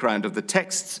background of the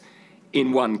texts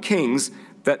in 1 Kings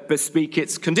that bespeak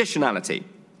its conditionality.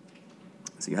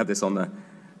 So you have this on the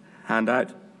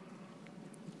handout.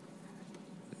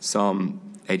 Psalm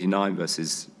 89,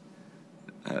 verses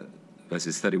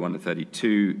 31 to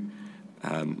 32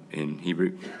 in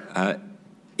Hebrew.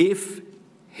 If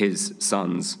his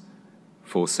sons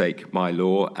forsake my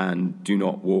law and do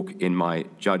not walk in my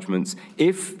judgments,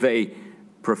 if they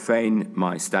profane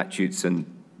my statutes and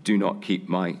do not keep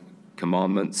my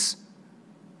commandments.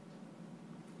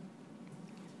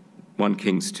 1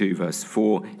 Kings 2, verse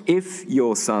 4, if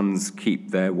your sons keep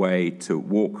their way to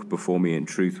walk before me in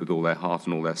truth with all their heart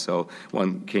and all their soul.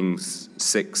 1 Kings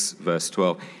 6, verse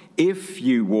 12, if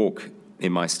you walk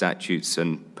in my statutes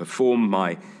and perform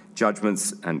my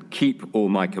judgments and keep all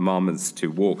my commandments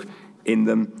to walk in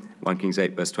them. 1 Kings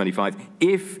 8, verse 25,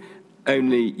 if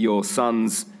only your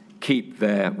sons keep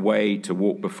their way to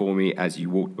walk before me as you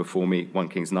walked before me. 1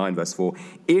 Kings 9, verse 4.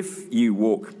 If you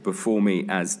walk before me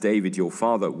as David your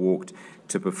father walked,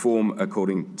 to perform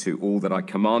according to all that I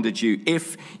commanded you,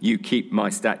 if you keep my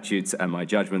statutes and my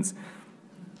judgments.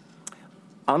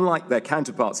 Unlike their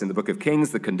counterparts in the book of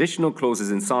Kings, the conditional clauses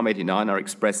in Psalm 89 are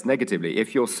expressed negatively,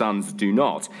 if your sons do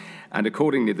not. And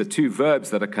accordingly, the two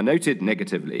verbs that are connoted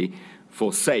negatively,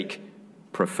 forsake,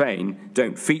 profane,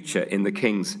 don't feature in the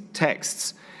King's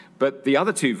texts. But the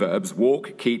other two verbs,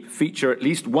 walk, keep, feature at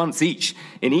least once each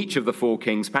in each of the 4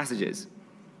 Kings passages.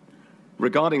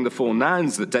 Regarding the 4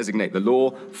 nouns that designate the law,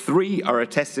 3 are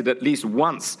attested at least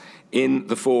once in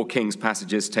the 4 Kings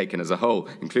passages taken as a whole,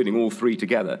 including all 3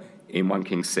 together in 1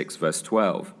 Kings 6, verse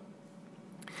 12.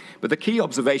 But the key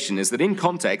observation is that in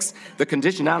context, the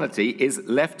conditionality is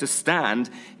left to stand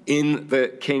in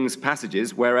the King's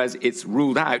passages, whereas it's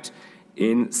ruled out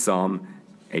in Psalm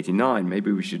 89.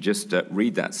 Maybe we should just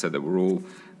read that so that we're all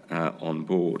on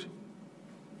board.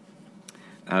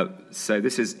 So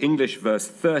this is English verse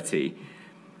 30.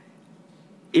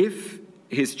 If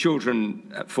his children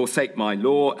forsake my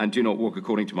law and do not walk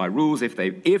according to my rules, if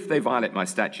they violate my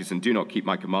statutes and do not keep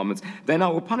my commandments, then I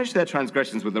will punish their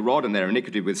transgressions with the rod and their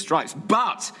iniquity with stripes.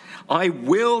 But I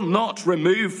will not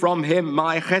remove from him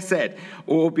my chesed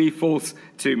or be false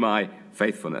to my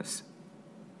faithfulness.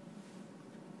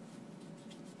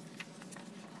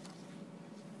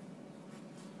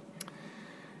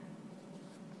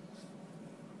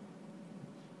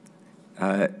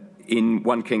 In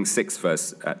 1 Kings 6,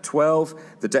 verse 12,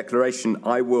 the declaration,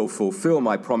 I will fulfill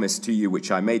my promise to you which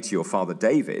I made to your father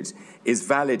David, is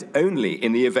valid only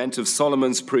in the event of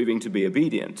Solomon's proving to be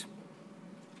obedient.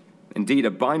 Indeed,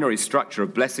 a binary structure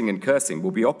of blessing and cursing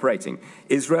will be operating.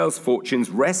 Israel's fortunes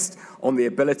rest on the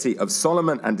ability of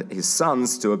Solomon and his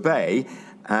sons to obey,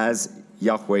 as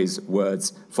Yahweh's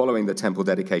words following the temple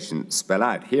dedication spell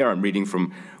out. Here I'm reading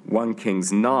from 1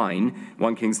 Kings 9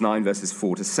 verses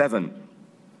 4 to 7.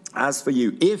 As for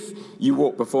you, if you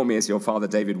walk before me as your father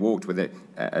David walked, with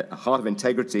a heart of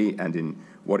integrity and in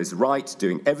what is right,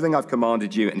 doing everything I've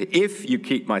commanded you, and if you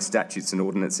keep my statutes and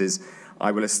ordinances,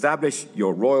 I will establish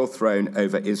your royal throne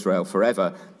over Israel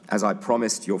forever, as I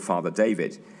promised your father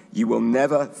David. You will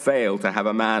never fail to have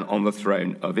a man on the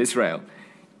throne of Israel.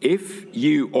 If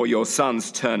you or your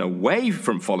sons turn away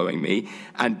from following me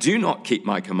and do not keep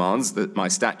my commands, my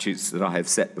statutes that I have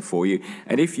set before you,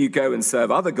 and if you go and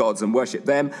serve other gods and worship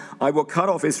them, I will cut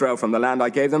off Israel from the land I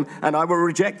gave them, and I will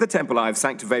reject the temple I have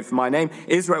sanctified for my name.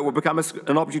 Israel will become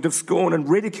an object of scorn and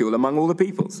ridicule among all the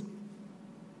peoples.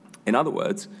 In other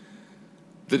words,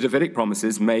 the Davidic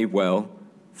promises may well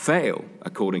fail,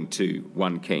 according to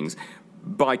 1 Kings.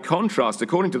 By contrast,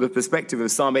 according to the perspective of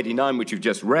Psalm 89, which you've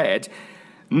just read,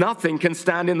 nothing can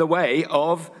stand in the way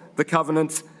of the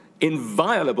covenant's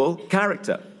inviolable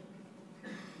character.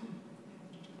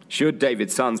 Should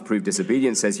David's sons prove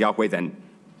disobedient, says Yahweh, then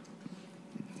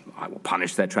will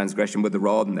punish their transgression with the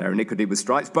rod and their iniquity with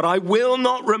stripes, but I will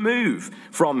not remove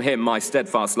from him my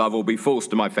steadfast love or be false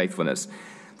to my faithfulness.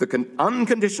 The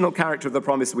unconditional character of the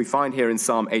promise we find here in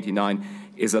Psalm 89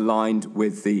 is aligned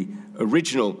with the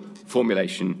original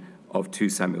formulation of 2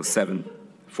 Samuel 7,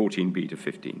 14b to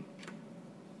 15.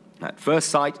 At first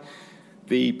sight,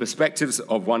 the perspectives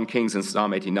of 1 Kings and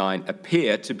Psalm 89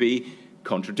 appear to be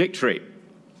contradictory.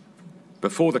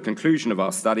 Before the conclusion of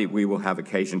our study, we will have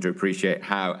occasion to appreciate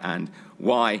how and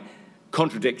why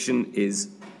contradiction is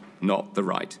not the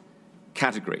right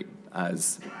category,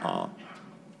 as our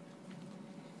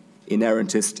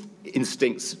inerrantist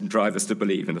instincts drive us to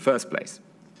believe in the first place.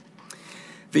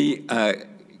 The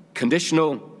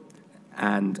conditional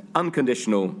and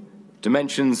unconditional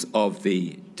dimensions of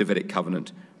the Davidic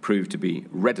covenant prove to be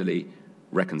readily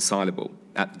reconcilable.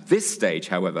 At this stage,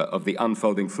 however, of the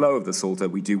unfolding flow of the Psalter,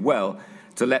 we do well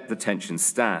to let the tension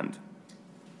stand.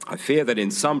 I fear that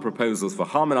in some proposals for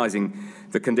harmonizing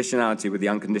the conditionality with the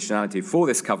unconditionality for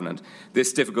this covenant,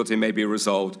 this difficulty may be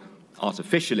resolved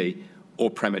artificially or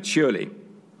prematurely,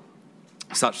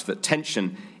 such that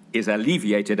tension is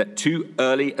alleviated at too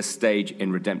early a stage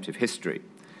in redemptive history.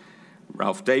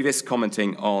 Ralph Davis,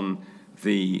 commenting on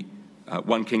the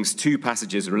 1 Kings 2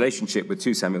 passage's relationship with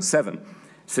 2 Samuel 7,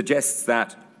 suggests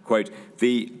that, quote,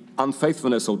 the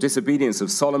unfaithfulness or disobedience of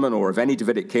Solomon or of any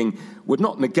Davidic king would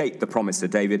not negate the promise to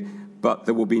David, but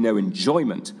there will be no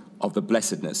enjoyment of the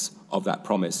blessedness of that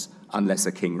promise unless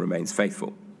a king remains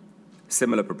faithful.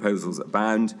 Similar proposals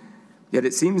abound, yet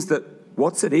it seems that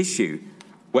what's at issue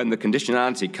when the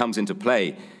conditionality comes into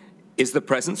play is the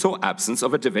presence or absence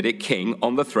of a Davidic king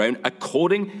on the throne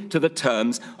according to the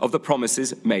terms of the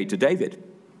promises made to David.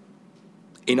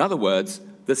 In other words,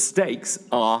 the stakes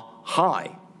are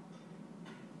high.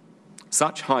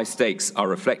 Such high stakes are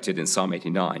reflected in Psalm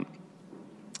 89.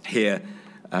 Here,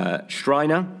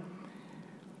 Schreiner,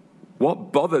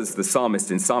 what bothers the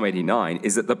psalmist in Psalm 89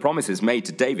 is that the promises made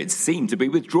to David seem to be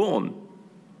withdrawn.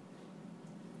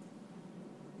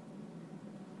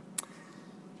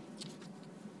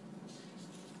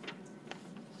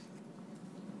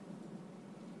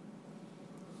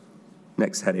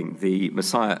 Next heading, the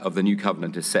Messiah of the New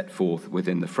Covenant is set forth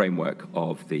within the framework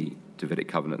of the Davidic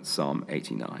Covenant, Psalm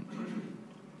 89.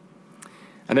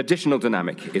 An additional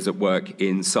dynamic is at work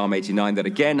in Psalm 89 that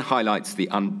again highlights the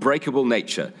unbreakable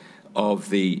nature of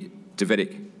the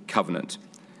Davidic Covenant.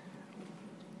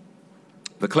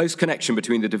 The close connection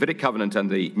between the Davidic Covenant and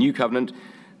the New Covenant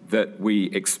that we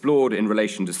explored in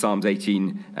relation to Psalms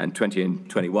 18 and 20 and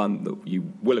 21, that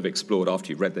you will have explored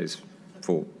after you've read those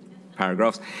 4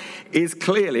 paragraphs, is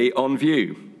clearly on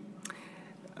view.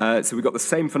 So we've got the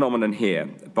same phenomenon here.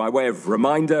 By way of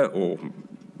reminder, or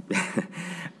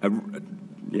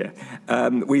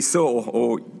we saw,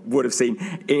 or would have seen,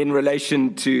 in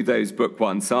relation to those Book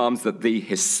 1 Psalms, that the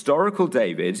historical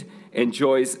David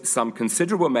enjoys some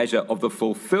considerable measure of the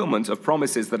fulfillment of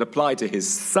promises that apply to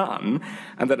his son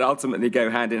and that ultimately go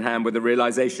hand in hand with the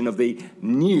realization of the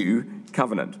new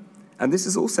covenant. And this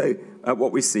is also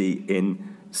what we see in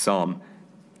Psalm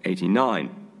 89.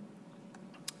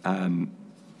 Do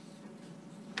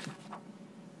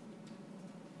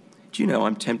you know,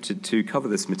 I'm tempted to cover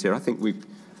this material.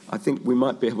 I think we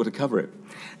might be able to cover it.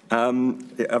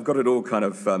 I've got it all kind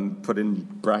of put in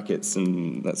brackets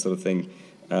and that sort of thing.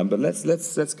 But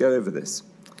let's go over this.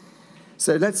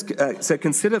 So so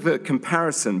consider the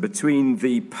comparison between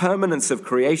the permanence of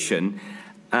creation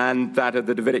and that of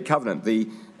the Davidic covenant. The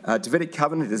Davidic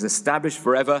covenant is established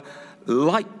forever,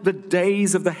 like the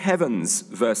days of the heavens,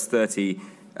 verse 30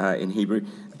 in Hebrew,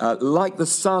 like the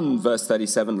sun, verse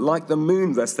 37, like the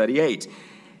moon, verse 38.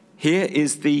 Here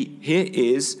is the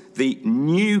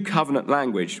new covenant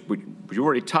language, which you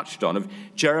already touched on, of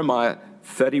Jeremiah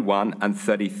 31 and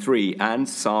 33 and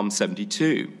Psalm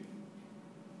 72.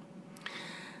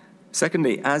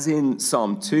 Secondly, as in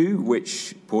Psalm 2,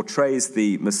 which portrays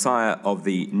the Messiah of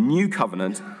the new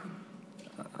covenant,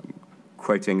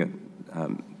 quoting a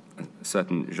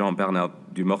certain Jean-Bernard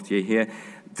Dumortier here,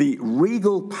 the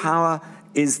regal power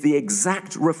is the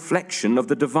exact reflection of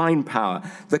the divine power.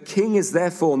 The king is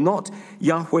therefore not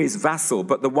Yahweh's vassal,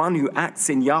 but the one who acts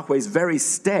in Yahweh's very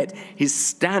stead, his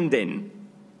stand-in.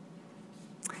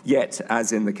 Yet,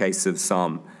 as in the case of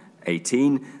Psalm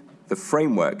 18, the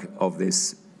framework of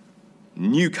this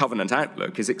new covenant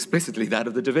outlook is explicitly that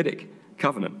of the Davidic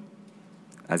covenant.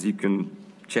 As you can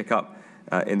check up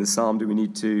in the psalm, do we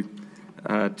need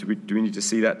to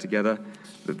see that together?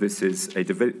 That this is a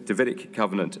Davidic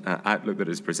covenant outlook that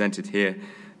is presented here.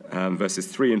 Verses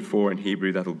 3 and 4 in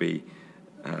Hebrew, that'll be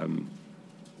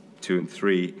 2 and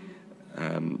 3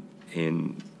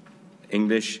 in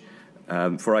English.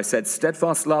 For I said,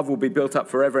 steadfast love will be built up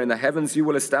forever in the heavens. You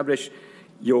will establish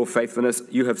your faithfulness.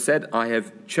 You have said, I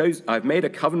have made a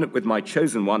covenant with my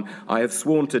chosen one. I have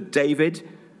sworn to David,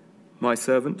 my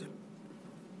servant.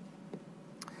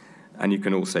 And you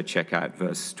can also check out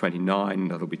verse 29.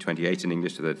 That'll be 28 in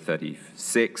English, to the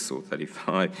 36 or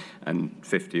 35 and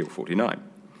 50 or 49.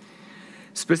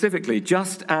 Specifically,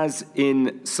 just as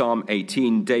in Psalm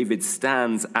 18, David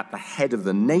stands at the head of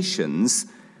the nations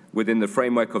within the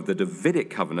framework of the Davidic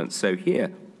covenant, so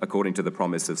here, according to the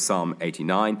promise of Psalm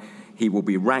 89, he will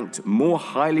be ranked more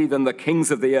highly than the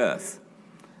kings of the earth.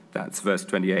 That's verse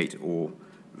 28 or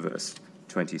verse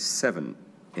 27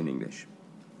 in English.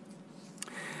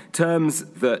 Terms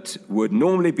that would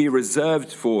normally be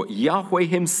reserved for Yahweh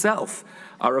himself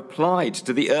are applied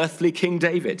to the earthly King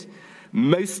David.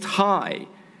 Most High,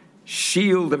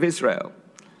 Shield of Israel.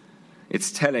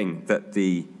 It's telling that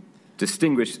the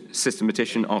distinguished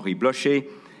systematician Henri Blocher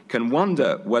can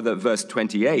wonder whether verse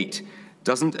 28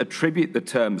 doesn't attribute the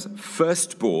terms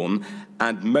firstborn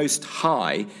and most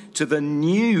high to the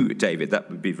new David. That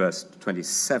would be verse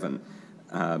 27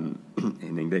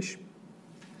 in English.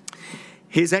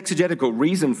 His exegetical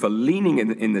reason for leaning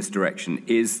in this direction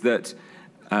is that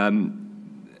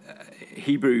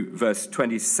Hebrew verse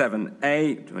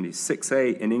 27a,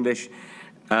 26a in English,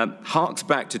 harks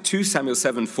back to 2 Samuel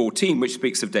 7:14, which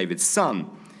speaks of David's son.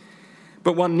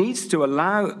 But one needs to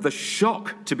allow the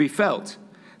shock to be felt.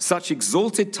 Such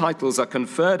exalted titles are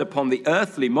conferred upon the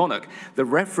earthly monarch, the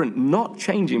referent not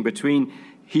changing between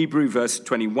Hebrew verse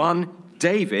 21,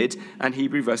 David, and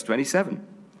Hebrew verse 27.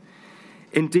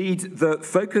 Indeed, the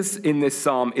focus in this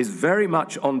psalm is very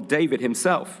much on David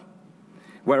himself.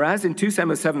 Whereas in 2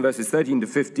 Samuel 7, verses 13 to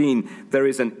 15, there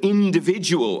is an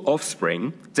individual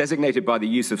offspring designated by the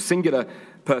use of singular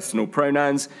personal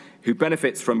pronouns who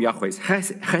benefits from Yahweh's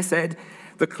chesed,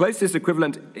 the closest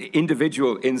equivalent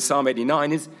individual in Psalm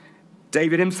 89 is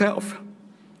David himself.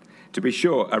 To be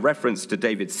sure, a reference to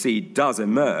David's seed does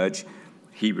emerge,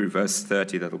 Hebrew verse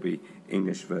 30, that'll be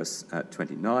English verse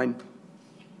 29.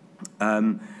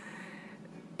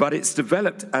 But it's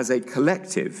developed as a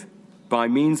collective by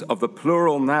means of the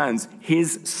plural nouns,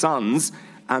 his sons,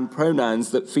 and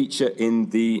pronouns that feature in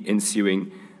the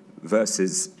ensuing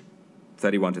verses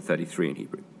 31 to 33 in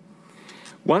Hebrew.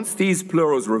 Once these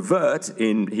plurals revert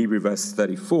in Hebrew verse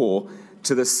 34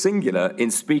 to the singular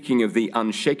in speaking of the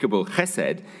unshakable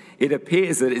chesed, it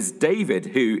appears that it's David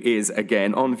who is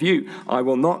again on view. I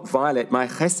will not violate my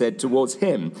chesed towards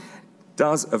him.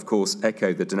 Does, of course,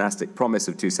 echo the dynastic promise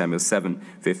of 2 Samuel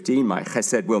 7:15, my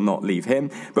chesed will not leave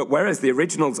him. But whereas the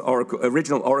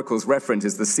original oracle's reference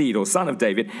is the seed or son of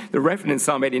David, the reference in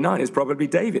Psalm 89 is probably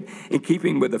David, in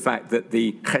keeping with the fact that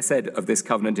the chesed of this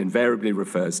covenant invariably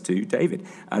refers to David,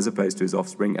 as opposed to his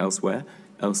offspring elsewhere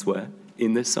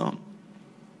in this psalm.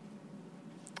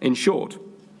 In short,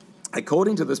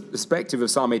 according to the perspective of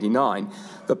Psalm 89,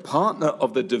 the partner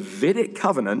of the Davidic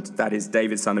covenant, that is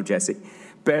David, son of Jesse,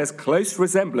 bears close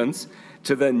resemblance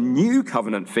to the new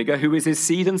covenant figure who is his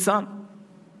seed and son.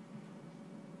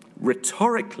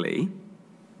 Rhetorically,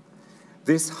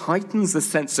 this heightens the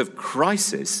sense of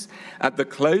crisis at the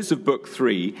close of Book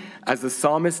 3 as the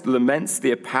psalmist laments the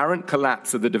apparent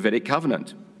collapse of the Davidic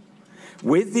covenant.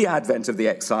 With the advent of the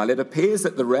exile, it appears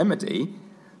that the remedy,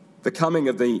 the coming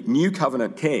of the new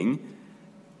covenant king,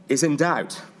 is in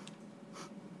doubt.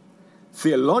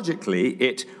 Theologically,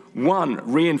 it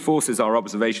reinforces our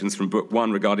observations from Book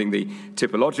 1 regarding the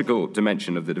typological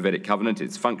dimension of the Davidic covenant,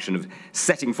 its function of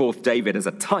setting forth David as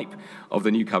a type of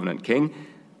the new covenant king,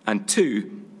 and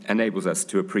 2, enables us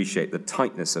to appreciate the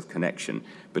tightness of connection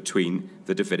between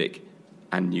the Davidic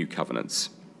and new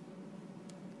covenants.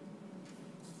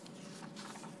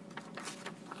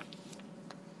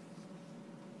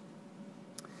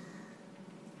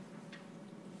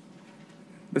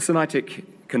 The Sinaitic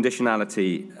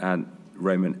conditionality and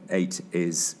Roman 8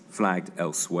 is flagged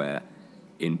elsewhere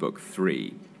in Book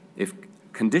 3. If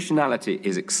conditionality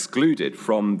is excluded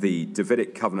from the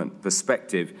Davidic covenant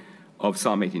perspective of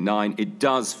Psalm 89, it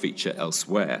does feature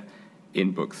elsewhere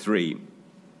in Book 3.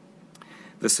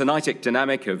 The Sinaitic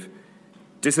dynamic of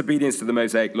disobedience to the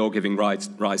Mosaic law giving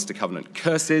rise to covenant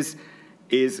curses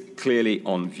is clearly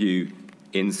on view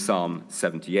in Psalm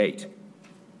 78.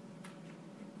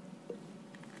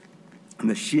 And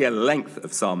the sheer length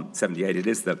of Psalm 78, it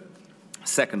is the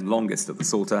second longest of the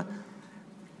Psalter,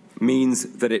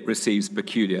 means that it receives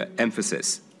peculiar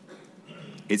emphasis.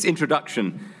 Its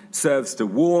introduction serves to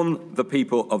warn the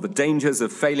people of the dangers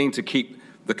of failing to keep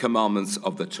the commandments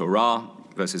of the Torah,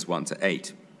 verses 1 to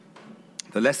 8.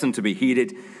 The lesson to be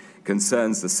heeded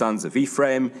concerns the sons of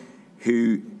Ephraim,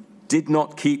 who did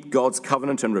not keep God's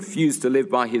covenant and refused to live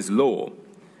by his law,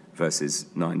 verses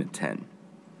 9 and 10.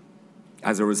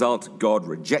 As a result, God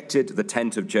rejected the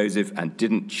tent of Joseph and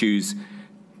didn't choose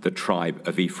the tribe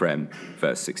of Ephraim,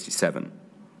 verse 67.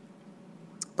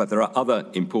 But there are other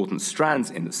important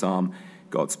strands in the psalm.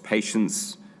 God's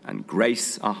patience and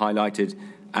grace are highlighted,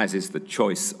 as is the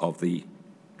choice of the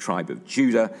tribe of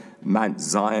Judah, Mount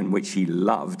Zion, which he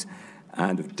loved,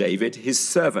 and of David, his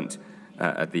servant,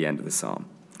 at the end of the psalm.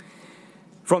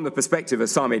 From the perspective of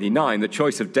Psalm 89, the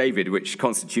choice of David, which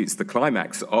constitutes the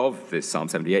climax of this Psalm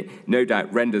 78, no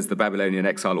doubt renders the Babylonian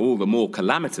exile all the more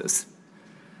calamitous.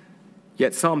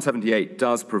 Yet Psalm 78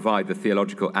 does provide the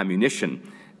theological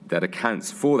ammunition that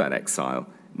accounts for that exile,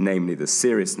 namely the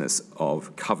seriousness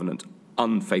of covenant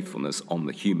unfaithfulness on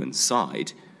the human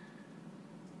side,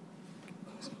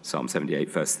 Psalm 78,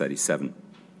 verse 37,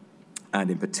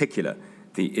 and in particular,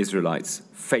 the Israelites'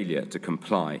 failure to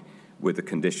comply with the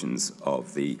conditions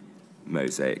of the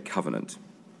Mosaic covenant.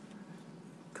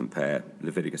 Compare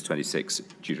Leviticus 26,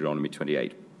 Deuteronomy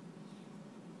 28.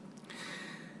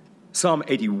 Psalm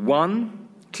 81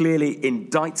 clearly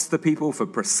indicts the people for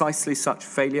precisely such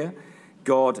failure.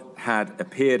 God had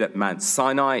appeared at Mount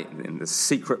Sinai in the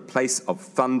secret place of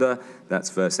thunder,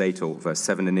 that's verse 8 or verse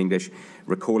 7 in English,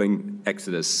 recalling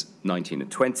Exodus 19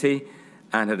 and 20,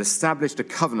 and had established a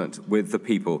covenant with the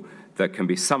people that can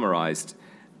be summarized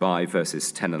by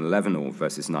verses 10 and 11 or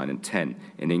verses 9 and 10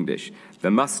 in English. There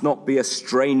must not be a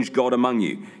strange God among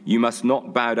you. You must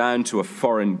not bow down to a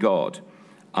foreign God.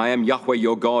 I am Yahweh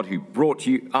your God who brought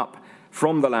you up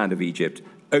from the land of Egypt.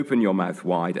 Open your mouth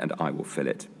wide and I will fill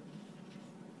it.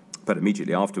 But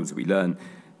immediately afterwards we learn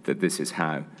that this is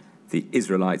how the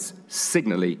Israelites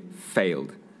signally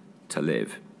failed to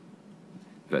live.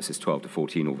 Verses 12 to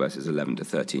 14 or verses 11 to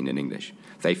 13 in English.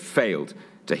 They failed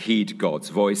to heed God's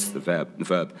voice. The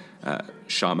verb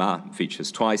shama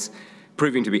features twice,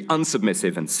 proving to be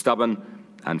unsubmissive and stubborn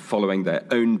and following their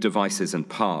own devices and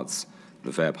paths.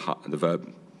 The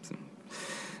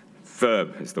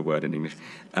verb is the word in English.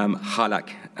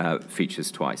 Halak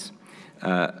features twice.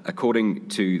 According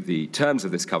to the terms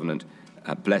of this covenant,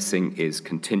 blessing is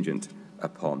contingent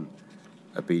upon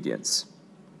obedience.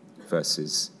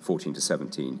 Verses 14 to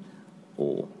 17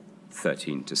 or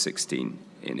 13 to 16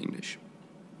 in English.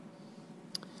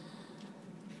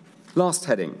 Last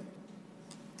heading,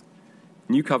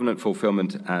 New Covenant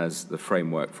fulfillment as the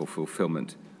framework for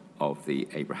fulfillment of the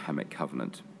Abrahamic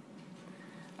covenant.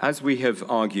 As we have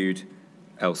argued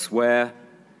elsewhere,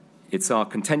 it's our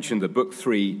contention that Book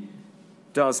 3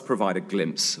 does provide a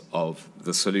glimpse of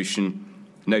the solution,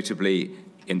 notably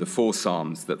in the 4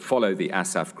 psalms that follow the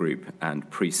Asaph group and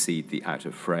precede the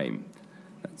outer frame.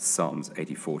 That's Psalms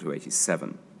 84 to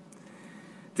 87.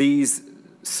 These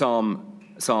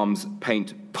psalms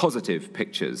paint positive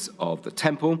pictures of the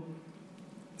temple,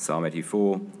 Psalm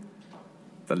 84,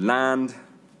 the land,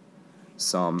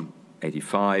 Psalm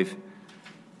 85,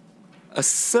 a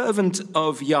servant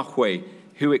of Yahweh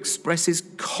who expresses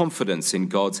confidence in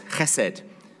God's chesed,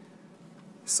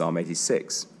 Psalm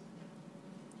 86,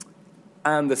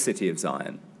 and the city of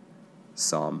Zion,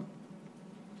 Psalm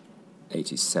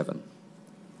 87.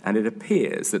 And it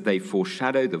appears that they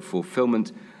foreshadow the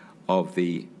fulfillment of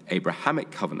the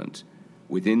Abrahamic covenant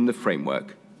within the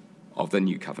framework of the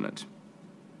new covenant.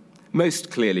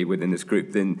 Most clearly within this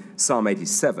group, in Psalm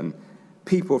 87,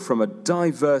 people from a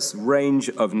diverse range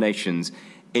of nations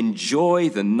enjoy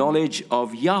the knowledge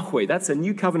of Yahweh. That's a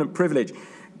new covenant privilege.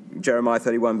 Jeremiah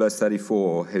 31, verse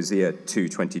 34, Hosea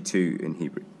 2:22 in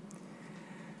Hebrew.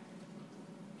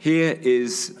 Here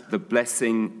is the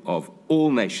blessing of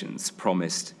all nations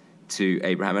promised to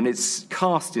Abraham, and it's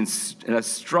cast in a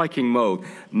striking mold.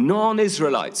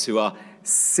 Non-Israelites who are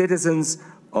citizens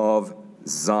of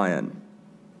Zion.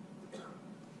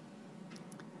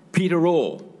 Peter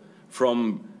Orr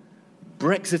from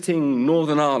Brexiting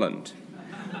Northern Ireland,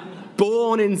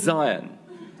 born in Zion.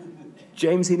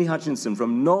 James Hely Hutchinson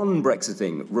from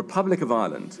non-Brexiting Republic of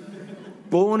Ireland,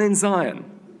 born in Zion.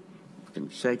 You can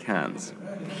shake hands.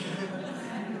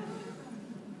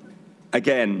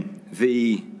 Again,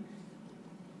 the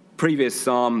previous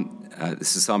psalm,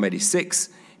 this is Psalm 86,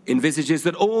 envisages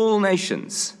that all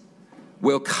nations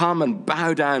will come and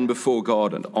bow down before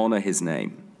God and honor his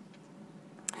name.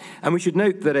 And we should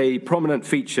note that a prominent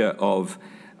feature of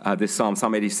this psalm,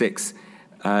 Psalm 86,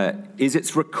 is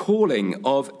its recalling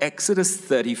of Exodus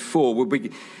 34. We'll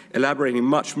be elaborating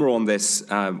much more on this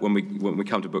when we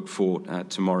come to Book 4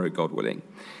 tomorrow, God willing.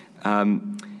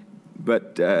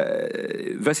 But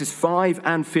verses 5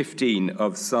 and 15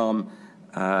 of Psalm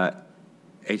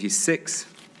 86,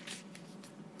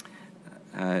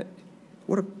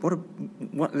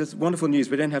 That's wonderful news.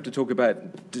 We don't have to talk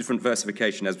about different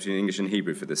versification as between English and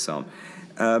Hebrew for this psalm.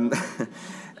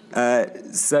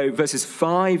 So verses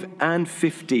 5 and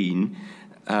 15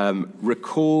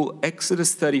 recall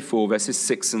Exodus 34, verses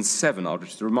 6 and 7. I'll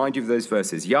just remind you of those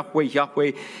verses. Yahweh,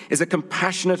 Yahweh is a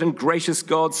compassionate and gracious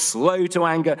God, slow to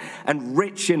anger and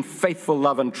rich in faithful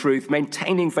love and truth,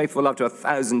 maintaining faithful love to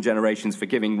 1,000 generations,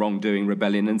 forgiving wrongdoing,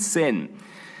 rebellion, and sin.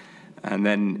 And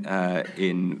then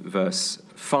in verse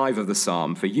 5 of the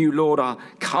psalm, for you, Lord, are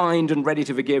kind and ready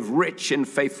to forgive, rich in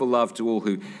faithful love to all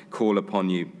who call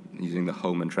upon you, using the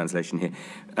Holman translation here.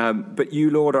 But you,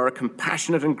 Lord, are a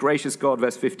compassionate and gracious God,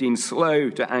 verse 15,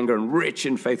 slow to anger and rich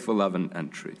in faithful love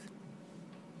and truth.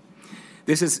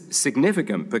 This is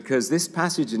significant because this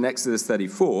passage in Exodus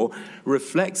 34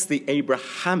 reflects the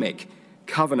Abrahamic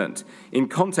covenant. In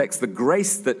context, the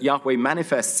grace that Yahweh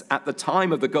manifests at the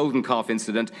time of the golden calf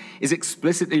incident is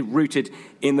explicitly rooted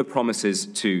in the promises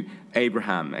to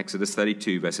Abraham, Exodus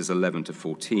 32, verses 11 to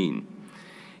 14.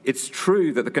 It's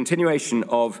true that the continuation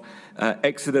of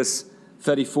Exodus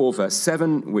 34, verse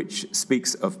 7, which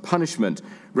speaks of punishment,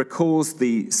 recalls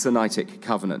the Sinaitic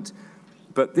covenant.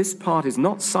 But this part is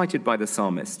not cited by the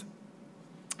psalmist.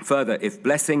 Further, if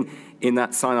blessing in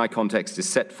that Sinai context is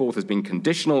set forth as being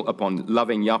conditional upon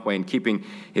loving Yahweh and keeping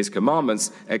his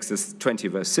commandments, Exodus 20,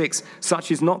 verse 6,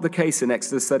 such is not the case in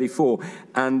Exodus 34.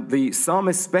 And the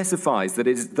psalmist specifies that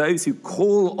it is those who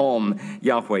call on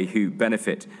Yahweh who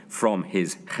benefit from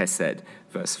his chesed,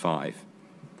 verse 5.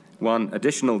 One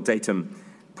additional datum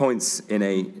points in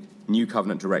a new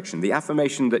covenant direction. The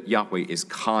affirmation that Yahweh is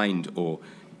kind or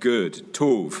good,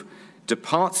 tov,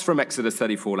 departs from Exodus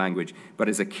 34 language, but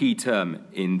is a key term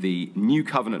in the New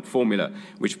Covenant formula,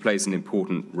 which plays an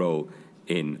important role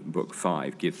in Book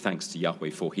 5. Give thanks to Yahweh,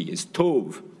 for he is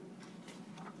Tov.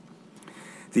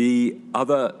 The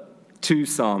other two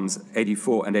Psalms,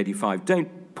 84 and 85,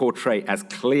 don't portray as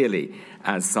clearly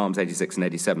as Psalms 86 and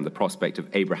 87 the prospect of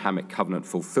Abrahamic covenant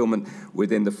fulfillment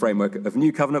within the framework of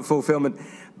New Covenant fulfillment,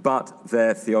 but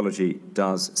their theology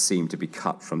does seem to be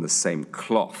cut from the same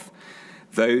cloth.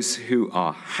 Those who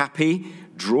are happy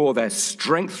draw their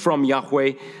strength from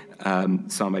Yahweh,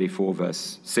 Psalm 84,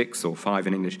 verse 6 or 5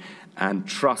 in English, and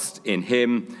trust in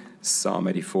him, Psalm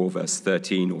 84, verse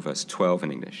 13 or verse 12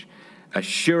 in English.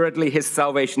 Assuredly, his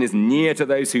salvation is near to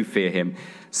those who fear him,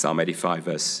 Psalm 85,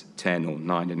 verse 10 or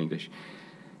 9 in English.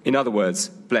 In other words,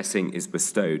 blessing is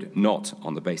bestowed not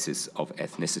on the basis of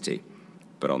ethnicity,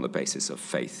 but on the basis of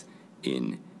faith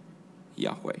in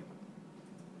Yahweh.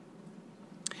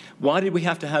 Why did we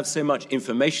have to have so much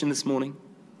information this morning?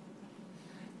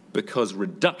 Because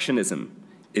reductionism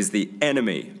is the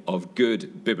enemy of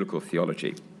good biblical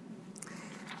theology.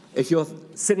 If you're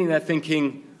sitting there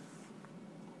thinking,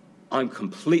 I'm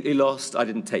completely lost, I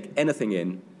didn't take anything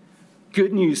in,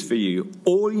 good news for you.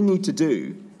 All you need to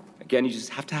do, again, you just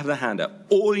have to have the hand up,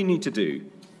 all you need to do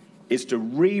is to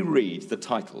reread the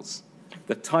titles.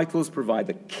 The titles provide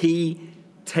the key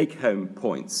take-home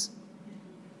points.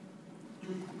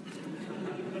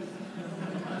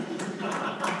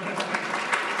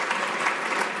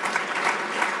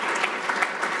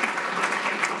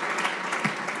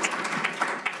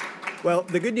 Well,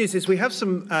 the good news is we have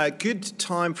some good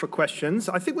time for questions.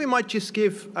 I think we might just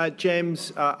give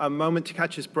James a moment to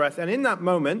catch his breath. And in that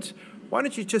moment, why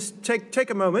don't you just take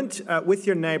a moment with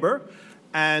your neighbor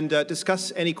and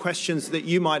discuss any questions that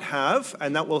you might have.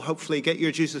 And that will hopefully get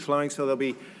your juices flowing. So there'll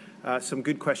be some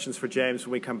good questions for James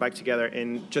when we come back together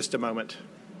in just a moment.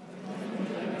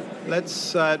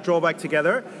 Let's draw back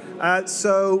together.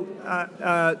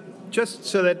 Just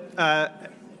so that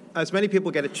as many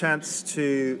people get a chance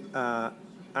to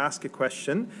ask a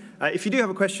question. If you do have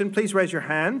a question, please raise your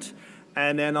hand,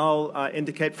 and then I'll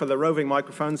indicate for the roving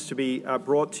microphones to be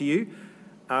brought to you.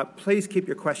 Please keep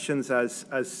your questions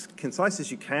as concise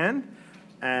as you can,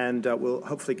 and we'll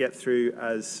hopefully get through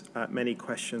as many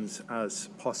questions as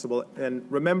possible. And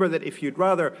remember that if you'd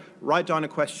rather write down a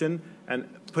question and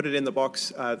put it in the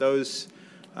box, those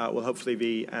will hopefully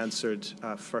be answered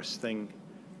first thing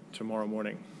tomorrow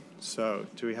morning. So,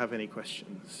 do we have any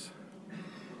questions?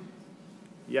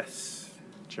 Yes,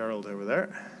 Gerald over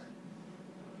there.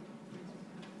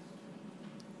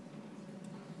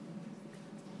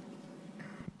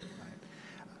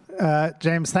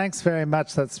 James, thanks very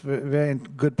much. That's a very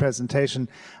good presentation.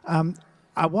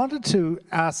 I wanted to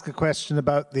ask a question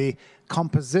about the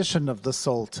composition of the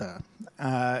Psalter,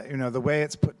 the way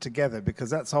it's put together, because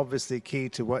that's obviously key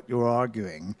to what you're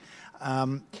arguing.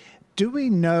 Do we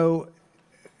know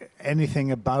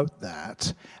anything about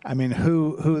that? I mean,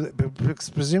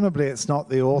 presumably it's not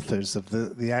the authors of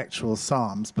the actual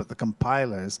Psalms, but the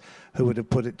compilers who would have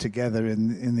put it together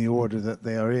in the order that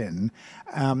they are in.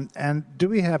 And do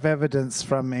we have evidence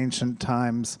from ancient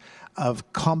times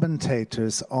of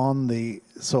commentators on the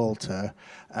Psalter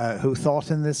who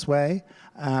thought in this way,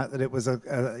 that it was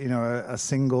a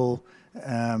single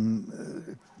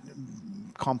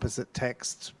composite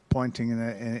text pointing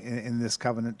in this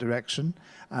covenant direction?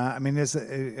 I mean,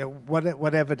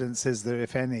 what evidence is there,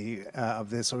 if any, of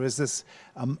this, or is this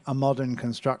a modern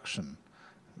construction?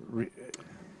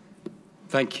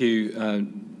 Thank you,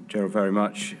 Gerald, very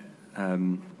much.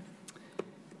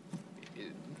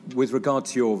 With regard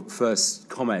to your first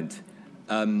comment,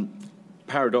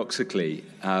 paradoxically,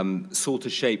 Psalter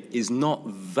shape is not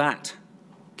that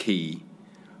key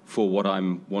for what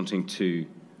I'm wanting to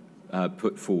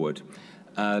put forward.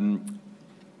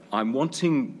 I'm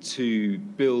wanting to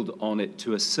build on it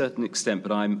to a certain extent,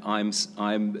 but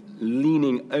I'm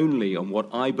leaning only on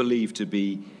what I believe to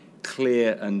be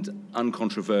clear and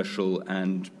uncontroversial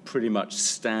and pretty much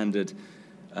standard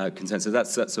consensus.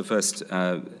 That's the first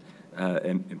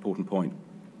important point.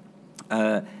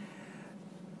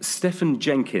 Stephen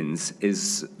Jenkins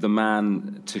is the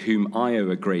man to whom I owe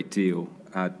a great deal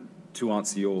to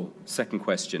answer your second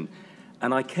question.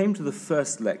 And I came to the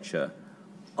first lecture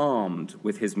armed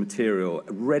with his material,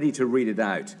 ready to read it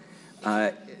out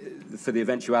for the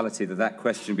eventuality that that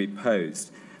question be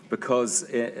posed, because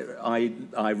I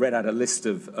read out a list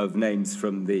of names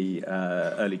from the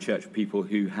early church people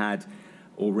who had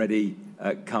already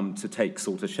come to take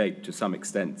Psalter shape to some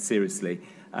extent seriously,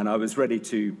 and I was ready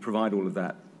to provide all of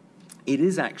that. It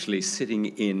is actually sitting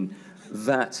in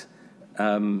that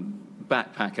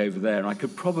backpack over there, and I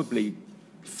could probably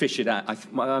fish it out.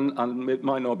 It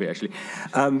might not be, actually.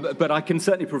 But I can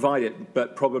certainly provide it,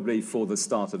 but probably for the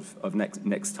start of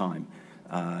next time.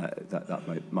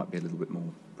 That might be a little bit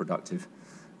more productive.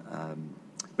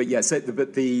 But yeah, so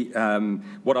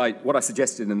what I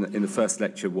suggested in the first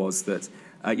lecture was that,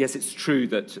 yes, it's true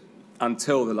that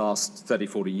until the last 30,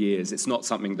 40 years, it's not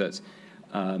something that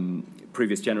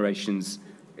previous generations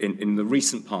in the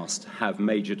recent past have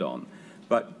majored on.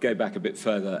 But go back a bit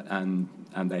further, and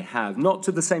they have, not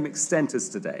to the same extent as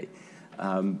today,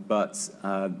 but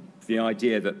the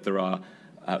idea that there are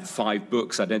 5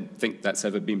 books, I don't think that's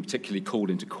ever been particularly called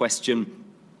into question.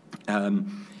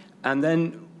 And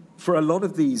then for a lot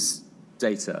of these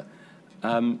data,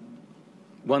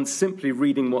 one's simply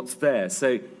reading what's there.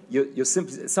 So you're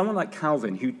simply, someone like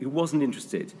Calvin, who wasn't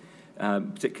interested,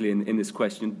 particularly in this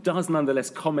question, does nonetheless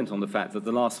comment on the fact that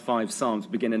the last 5 Psalms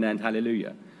begin and end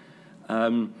hallelujah.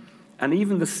 And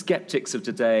even the skeptics of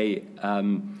today,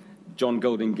 John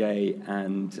Goldingay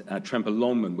and Tremper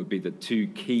Longman would be the 2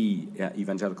 key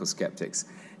evangelical skeptics.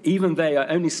 Even they are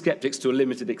only skeptics to a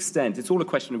limited extent. It's all a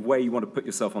question of where you want to put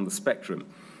yourself on the spectrum.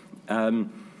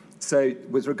 So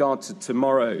with regard to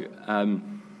tomorrow,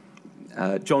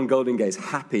 John Goldingay is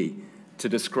happy to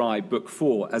describe Book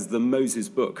 4 as the Moses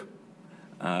book.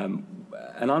 And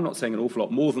I'm not saying an awful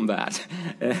lot more than that.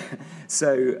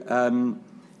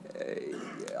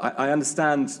 I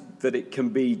understand that it can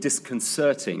be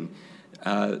disconcerting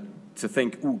to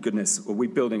think, oh goodness, are we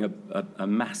building a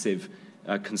massive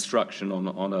construction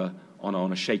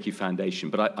on a shaky foundation?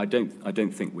 But I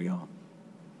don't think we are.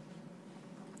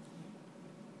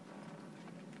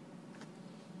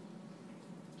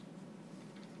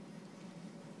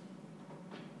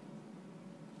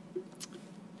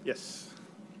 Yes,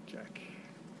 Jack.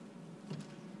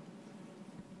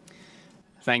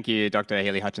 Thank you, Dr.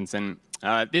 Hely Hutchinson.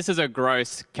 This is a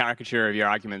gross caricature of your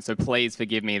argument, so please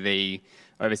forgive me the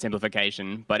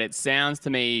oversimplification, but it sounds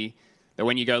to me that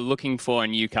when you go looking for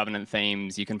new covenant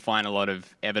themes, you can find a lot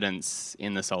of evidence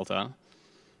in the Psalter.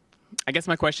 I guess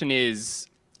my question is,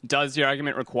 does your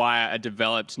argument require a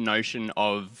developed notion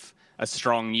of a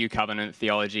strong new covenant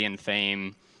theology and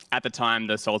theme at the time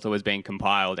the Psalter was being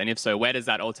compiled? And if so, where does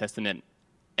that Old Testament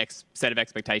set of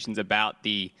expectations about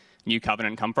the new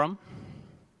covenant come from?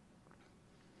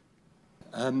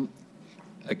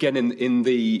 Again, in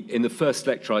the first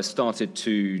lecture, I started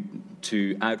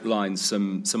to outline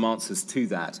some answers to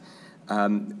that.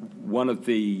 One of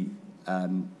the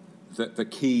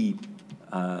key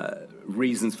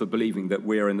reasons for believing that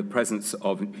we are in the presence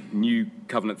of new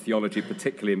covenant theology,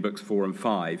 particularly in books 4 and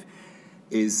 5,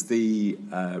 is the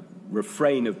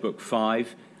refrain of book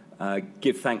 5,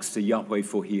 give thanks to Yahweh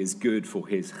for he is good, for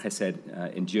his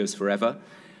chesed endures forever.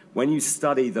 When you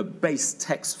study the base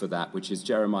text for that, which is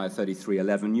Jeremiah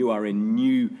 33:11, you are in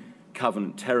new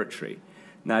covenant territory.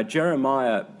 Now,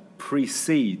 Jeremiah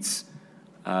precedes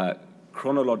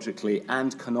chronologically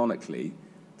and canonically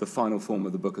the final form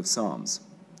of the book of Psalms.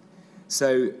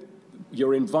 So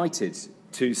you're invited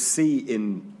to see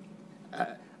in,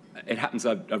 it happens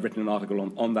I've written an article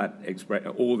on that,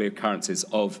 all the occurrences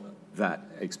of that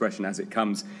expression as it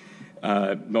comes,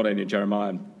 not only in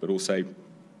Jeremiah, but also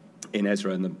in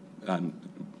Ezra and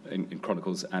in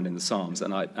Chronicles and in the Psalms.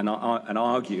 And I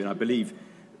argue, and I believe,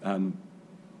 I'm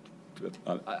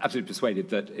absolutely persuaded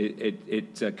that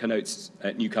it connotes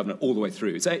New Covenant all the way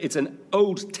through. It's an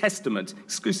Old Testament,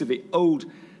 exclusively Old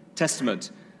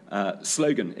Testament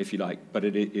slogan, if you like, but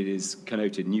it is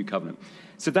connoted New Covenant.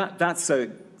 So that's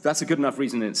a good enough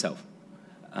reason in itself.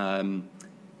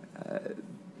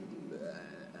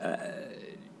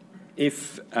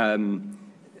 If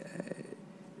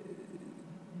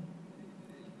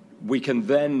we can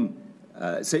then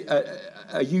say,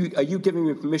 are you giving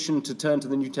me permission to turn to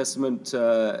the New Testament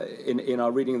in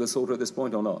our reading of the Psalter at this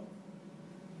point, or not?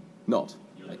 Not.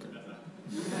 Okay.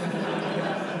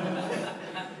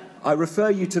 I refer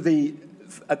you to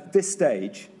at this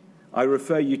stage, I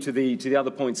refer you to the other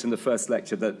points in the first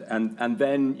lecture and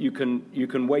then you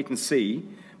can wait and see,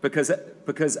 because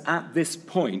at this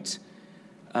point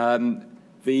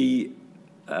the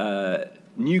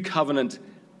New Covenant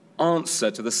answer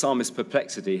to the Psalmist's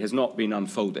perplexity has not been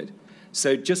unfolded.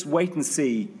 So just wait and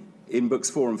see in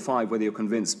books 4 and 5 whether you're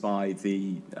convinced by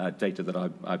the data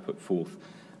that I put forth.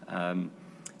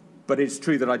 But it's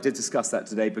true that I did discuss that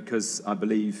today because I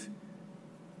believe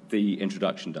the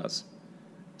introduction does.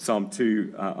 Psalm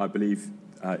 2, I believe,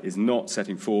 is not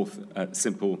setting forth a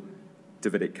simple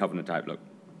Davidic covenant outlook.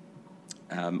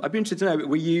 I'd be interested to know,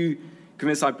 were you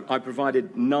convinced? I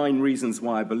provided 9 reasons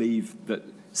why I believe that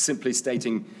simply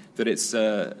stating that it's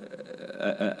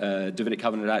a Davidic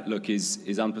covenant outlook is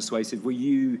unpersuasive. Were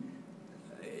you?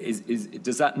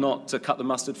 Does that not cut the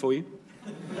mustard for you?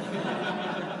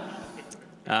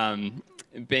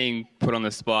 Being put on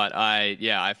the spot,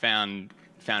 I found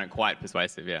it quite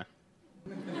persuasive. Yeah.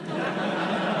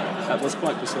 That was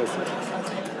quite persuasive.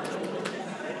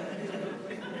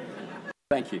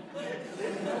 Thank you.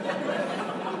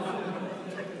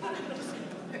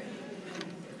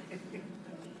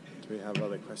 Do we have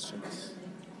other questions?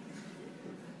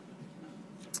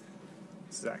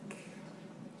 Zach.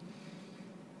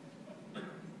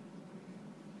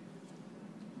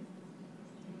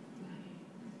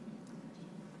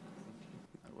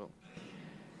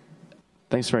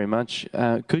 Thanks very much.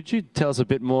 Could you tell us a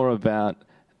bit more about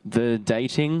the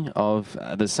dating of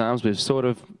the Psalms? We've sort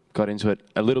of got into it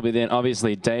a little bit then.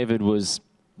 Obviously, David was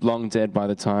long dead by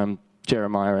the time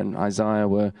Jeremiah and Isaiah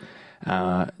were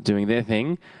doing their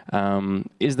thing.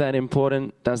 Is that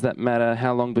important? Does that matter?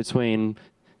 How long between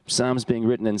Psalms being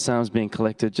written and Psalms being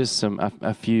collected? Just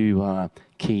a few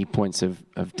key points of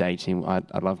dating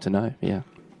I'd love to know. Yeah.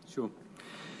 Sure.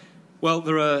 Well,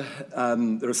 there are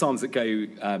Psalms that go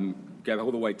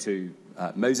all the way to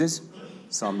Moses,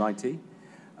 Psalm 90.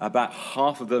 About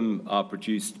half of them are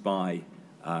produced by,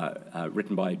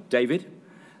 written by David,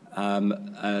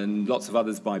 and lots of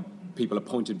others by people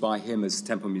appointed by him as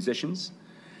temple musicians.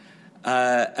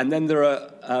 And then there are,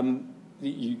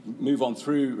 you move on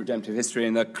through redemptive history,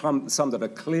 and there are some that are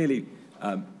clearly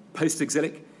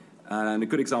post-exilic. And a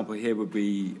good example here would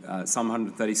be Psalm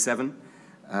 137.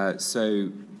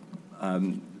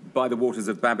 By the waters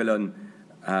of Babylon,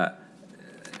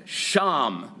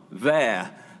 Sham, there,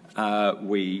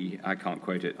 I can't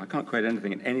quote it. I can't quote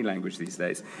anything in any language these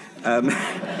days.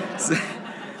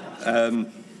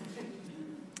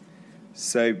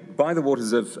 So by the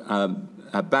waters of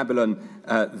Babylon,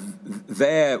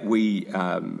 there we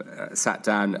sat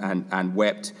down and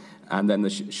wept, and then the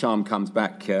Sham comes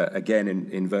back again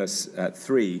in verse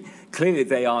 3. Clearly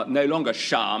they are no longer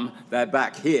Sham, they're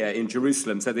back here in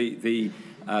Jerusalem, so the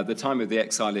time of the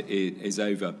exile is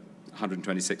over.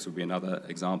 126 would be another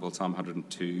example, Psalm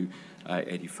 102,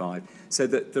 85. So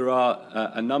that there are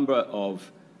a number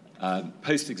of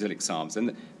post-exilic psalms.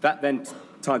 And that then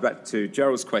ties back to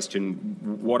Gerald's question,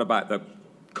 what about the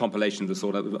compilation, the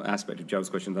sort of aspect of Gerald's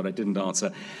question that I didn't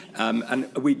answer.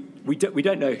 And we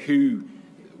don't know who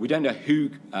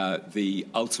the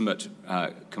ultimate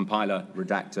compiler,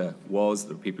 redactor was.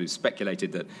 There are people who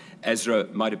speculated that Ezra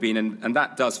might have been, and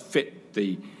that does fit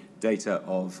the data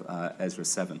of Ezra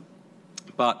 7.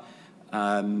 But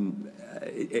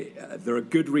there are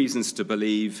good reasons to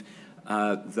believe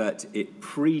that it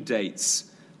predates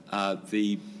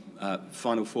the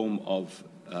final form of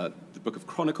the Book of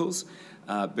Chronicles,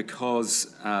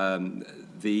 because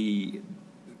the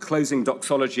closing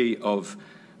doxology of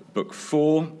Book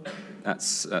 4,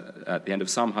 that's at the end of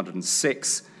Psalm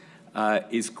 106,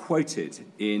 is quoted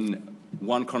in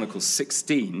 1 Chronicles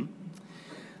 16,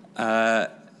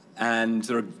 And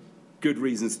there are good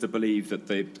reasons to believe that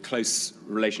the close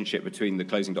relationship between the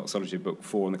closing doxology of Book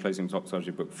 4 and the closing doxology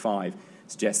of Book 5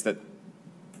 suggests that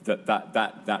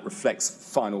reflects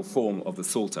final form of the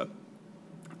Psalter.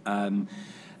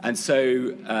 And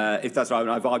so, if that's right,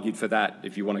 I've argued for that.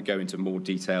 If you want to go into more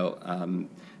detail,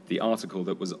 the article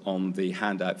that was on the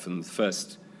handout from the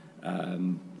first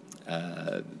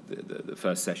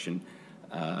first session,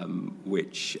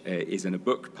 which is in a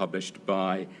book published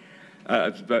by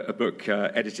a book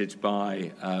edited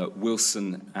by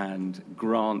Wilson and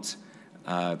Grant,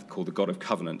 called The God of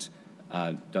Covenant,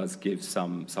 does give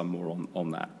some more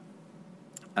on that.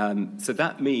 So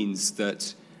that means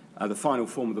that the final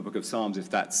form of the Book of Psalms, if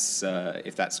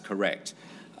that's correct,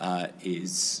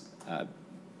 is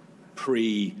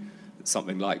pre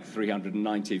something like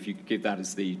 390, if you could give that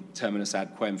as the terminus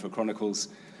ad quem for Chronicles,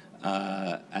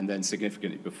 and then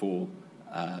significantly before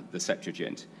the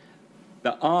Septuagint.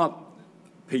 There are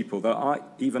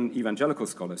even evangelical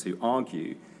scholars who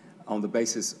argue on the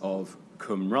basis of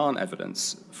Qumran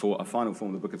evidence for a final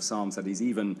form of the Book of Psalms that is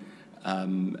even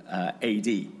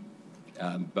AD.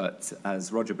 But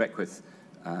as Roger Beckwith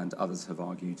and others have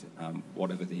argued,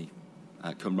 whatever the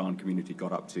Qumran community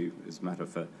got up to is a matter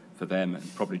for them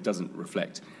and probably doesn't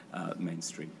reflect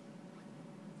mainstream.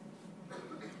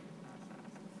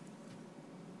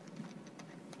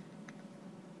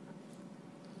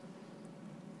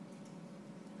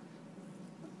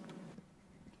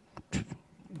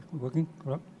 Working?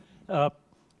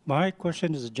 My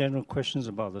question is a general question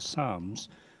about the Psalms.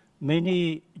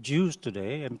 Many Jews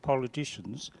today and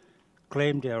politicians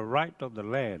claim they are right of the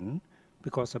land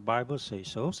because the Bible says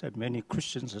so, and many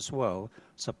Christians as well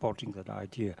supporting that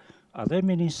idea. Are there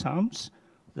many Psalms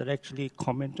that actually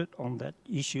commented on that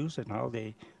issues and how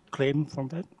they claim from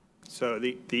that? So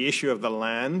the issue of the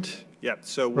land, yeah.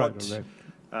 So what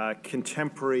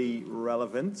contemporary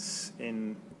relevance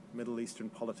in Middle Eastern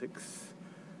politics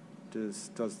does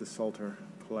the Psalter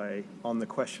play on the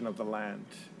question of the land?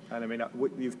 And I mean,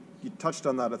 you touched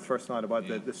on that at the first night about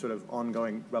the sort of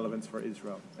ongoing relevance for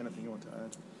Israel. Anything you want to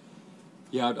add?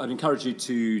 Yeah, I'd encourage you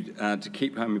to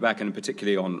keep coming back, and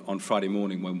particularly on Friday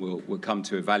morning when we'll come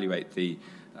to evaluate the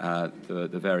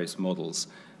various models.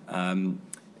 A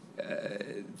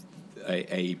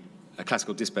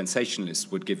classical dispensationalist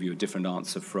would give you a different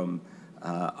answer from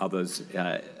others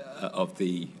of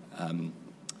the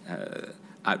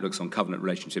outlooks on covenant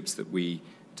relationships that we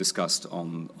discussed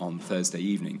on Thursday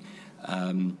evening.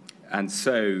 And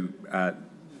so I'd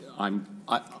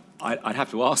have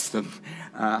to ask them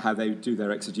how they do their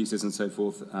exegesis and so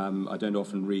forth. I don't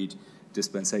often read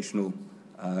dispensational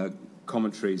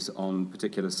commentaries on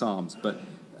particular psalms, but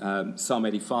Psalm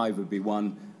 85 would be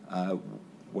one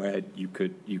where you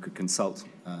could consult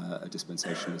a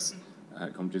dispensationalist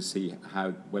to see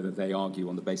whether they argue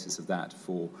on the basis of that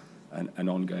for an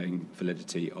ongoing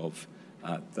validity of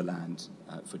the land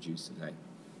for Jews today.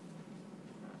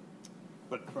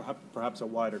 But perhaps a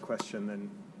wider question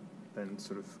than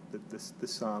sort of the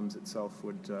Psalms itself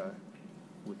would deal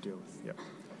with. Yeah.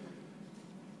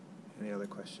 Any other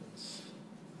questions?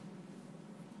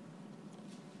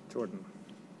 Jordan.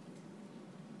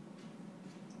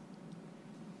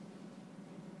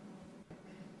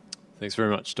 Thanks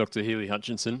very much, Dr. Hely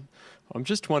Hutchinson. I'm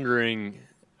just wondering,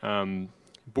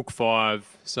 Book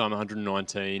 5, Psalm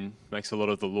 119, makes a lot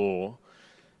of the law.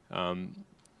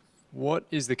 What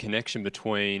is the connection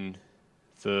between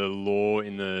the law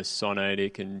in the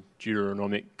Sinaitic and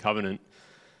Deuteronomic covenant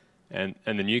and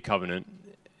the New Covenant?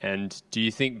 And do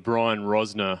you think Brian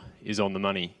Rosner is on the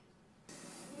money?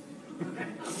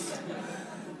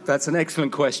 That's an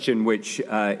excellent question, which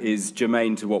is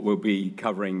germane to what we'll be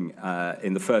covering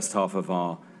in the first half of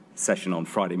our session on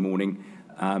Friday morning.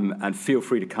 And feel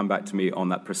free to come back to me on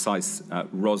that precise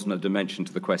Rosner dimension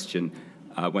to the question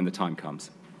when the time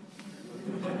comes.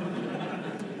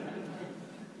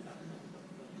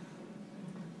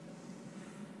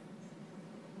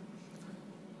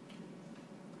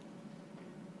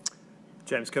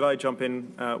 James, could I jump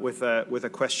in with a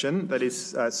question that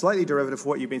is slightly derivative of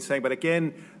what you've been saying, but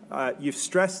again, you've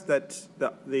stressed that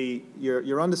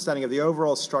your understanding of the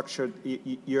overall structure,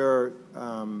 your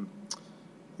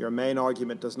main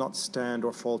argument does not stand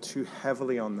or fall too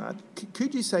heavily on that.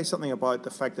 Could you say something about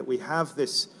the fact that we have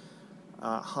this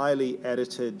highly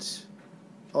edited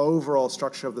overall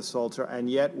structure of the Psalter, and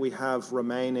yet we have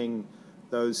remaining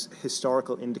those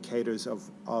historical indicators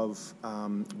of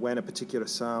when a particular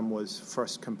psalm was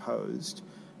first composed,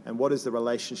 and what is the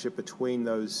relationship between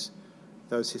those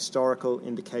historical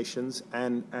indications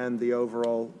and the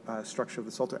overall structure of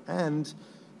the Psalter? And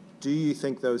do you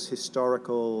think those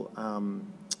historical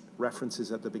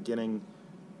references at the beginning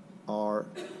are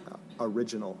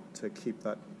original, to keep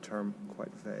that term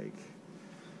quite vague?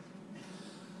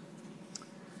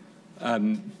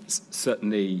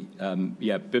 Certainly,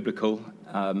 yeah, biblical,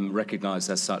 recognized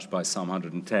as such by Psalm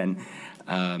 110,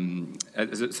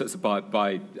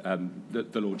 by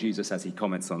the Lord Jesus as he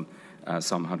comments on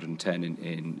Psalm 110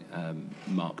 in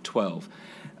Mark 12.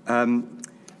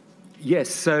 Yes,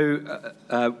 so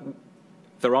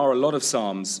there are a lot of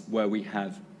Psalms where we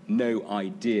have no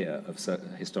idea of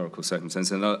historical circumstance,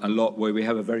 and a lot where we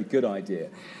have a very good idea.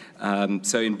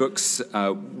 So in books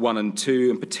 1 and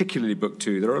 2, and particularly book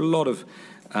 2, there are a lot of,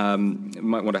 you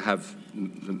might want to have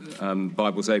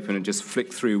Bibles open and just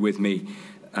flick through with me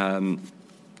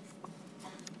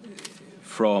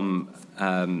from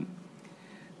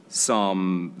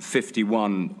Psalm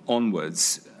 51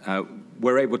 onwards.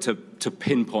 We're able to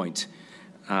pinpoint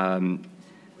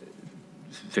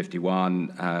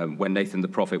 51, when Nathan the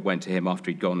prophet went to him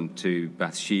after he'd gone to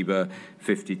Bathsheba.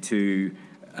 52,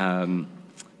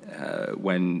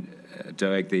 when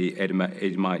Doeg the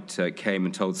Edomite came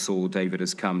and told Saul, David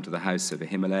has come to the house of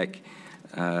Ahimelech.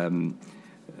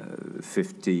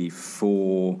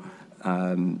 54,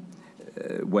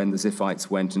 when the Ziphites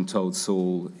went and told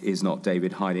Saul, is not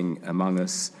David hiding among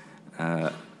us?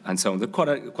 And so on. There are quite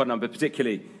a number,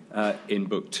 particularly in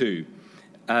book 2.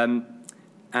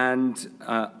 And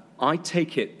I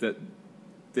take it that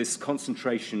this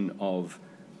concentration of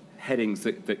headings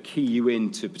that key you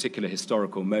into particular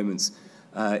historical moments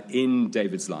in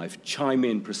David's life chime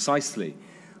in precisely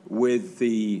with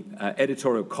the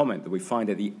editorial comment that we find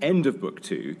at the end of book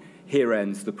 2, here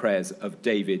ends the prayers of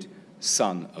David,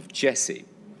 son of Jesse.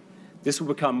 This will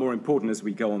become more important as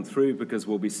we go on through, because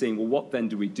we'll be seeing, well, what then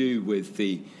do we do with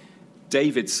the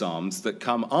David Psalms that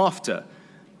come after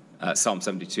Psalm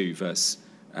 72, verse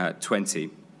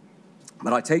 20.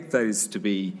 But I take those to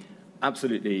be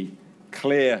absolutely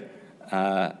clear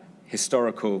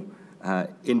historical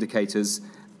indicators.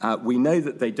 We know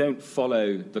that they don't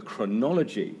follow the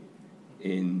chronology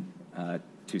in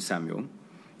 2 Samuel,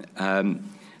 and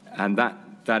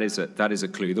that is a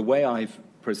clue. The way I've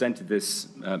presented this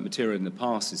material in the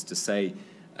past is to say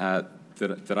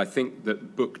that I think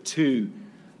that Book 2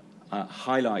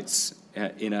 highlights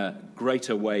in a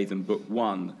greater way than Book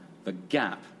 1 the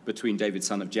gap between David,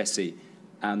 son of Jesse,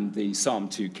 and the Psalm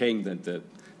 2 king, the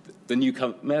new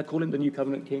covenant. May I call him the New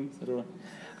Covenant king? Is that all right?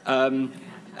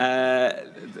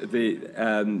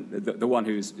 The one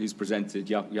who's presented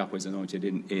Yahweh's anointed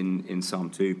in Psalm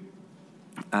 2,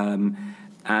 and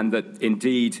that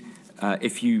indeed,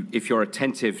 if you're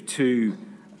attentive to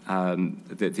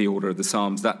the order of the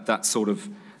Psalms, that sort of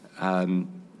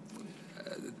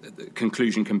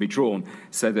conclusion can be drawn,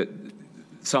 so that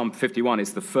Psalm 51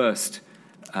 is the first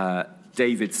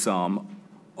David psalm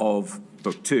of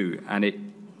Book 2, and it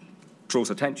draws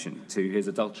attention to his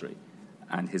adultery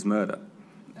and his murder,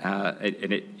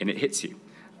 and it hits you.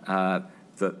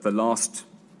 The last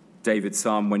David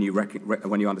psalm, when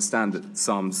you understand that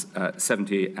Psalms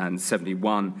 70 and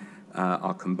 71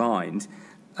 are combined,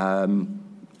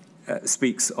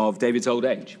 speaks of David's old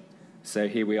age. So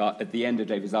here we are at the end of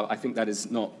David's life. I think that is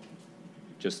not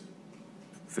just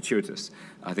fortuitous.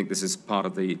 I think this is part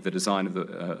of the design of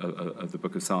the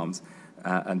book of Psalms,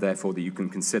 and therefore that you can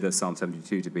consider Psalm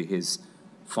 72 to be his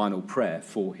final prayer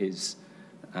for his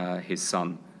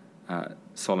son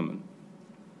Solomon.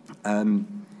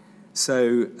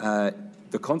 So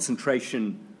the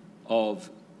concentration of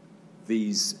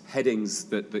these headings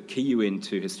that key you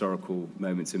into historical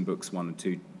moments in books 1 and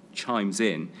 2 chimes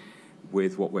in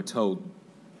with what we're told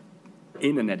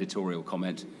in an editorial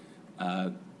comment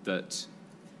that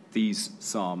these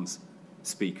psalms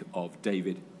speak of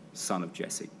David, son of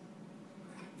Jesse.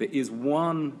 There is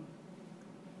one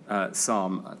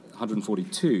Psalm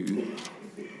 142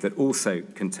 that also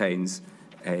contains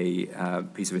a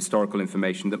piece of historical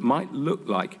information that might look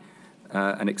like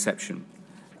an exception,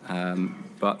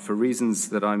 but for reasons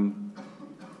that I'm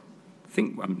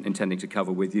intending to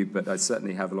cover with you, but I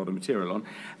certainly have a lot of material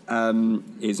on,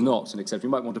 is not an exception.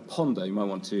 You might want to ponder, you might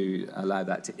want to allow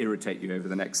that to irritate you over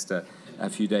the next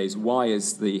few days. Why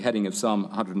is the heading of Psalm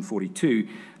 142,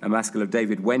 a maskil of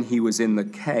David, when he was in the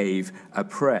cave, a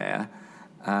prayer,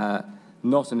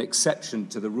 not an exception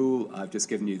to the rule I've just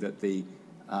given you, that the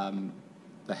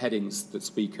headings that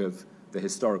speak of the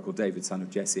historical David, son of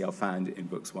Jesse, are found in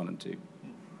books 1 and 2.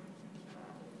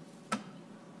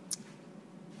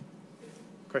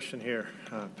 Question here,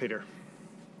 Peter.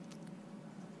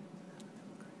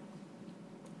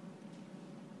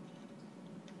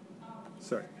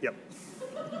 Sorry, yep.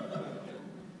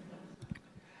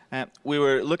 We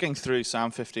were looking through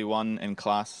Psalm 51 in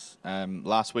class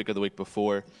last week or the week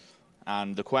before,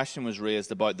 and the question was raised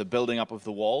about the building up of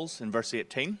the walls in verse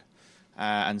 18,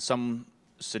 and some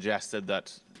suggested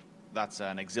that that's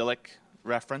an exilic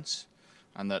reference,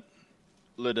 and that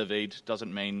Le David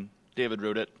doesn't mean David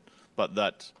wrote it, but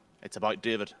that it's about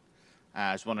David.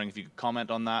 I was wondering if you could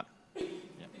comment on that.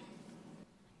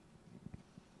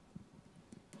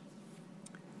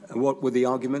 What were the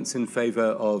arguments in favour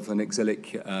of an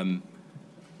exilic?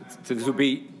 So this would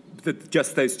be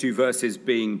just those two verses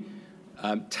being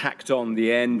tacked on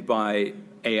the end by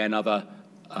another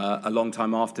a long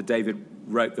time after David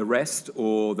wrote the rest,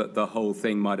 or that the whole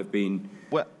thing might have been?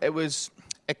 Well,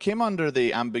 it came under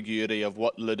the ambiguity of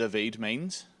what Le David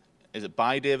means. Is it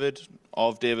by David,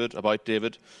 of David, about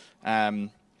David? And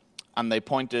they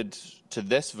pointed to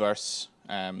this verse.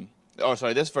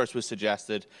 This verse was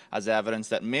suggested as evidence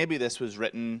that maybe this was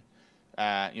written,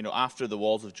 after the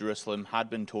walls of Jerusalem had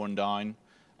been torn down,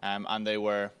 and they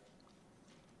were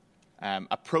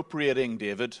appropriating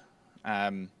David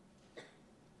as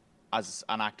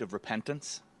an act of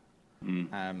repentance.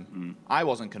 I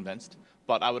wasn't convinced,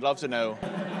 but I would love to know.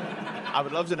 I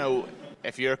would love to know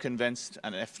if you're convinced,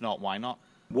 and if not, why not?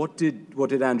 What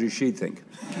did Andrew Sheed think?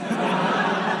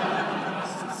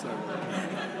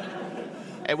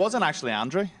 It wasn't actually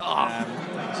Andrew.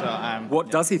 What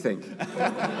does he think? Do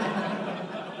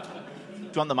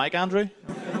you want the mic, Andrew?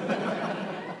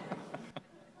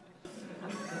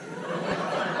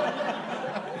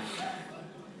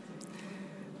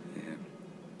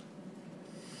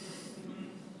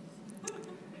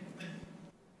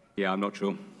 Yeah, I'm not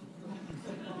sure.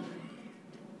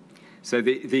 So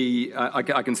I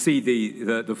can see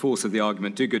the force of the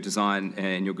argument. Do good design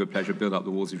in your good pleasure, build up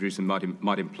the walls of Jerusalem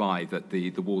might imply that the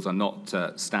walls are not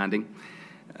standing.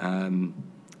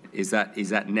 Is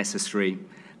that necessary?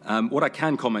 What I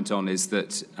can comment on is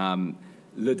that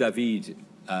Le David,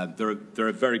 there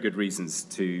are very good reasons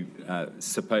to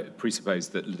presuppose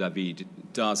that Le David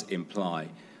does imply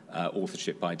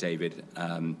authorship by David,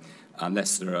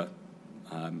 unless there are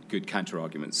good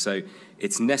counter-arguments. So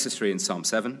it's necessary in Psalm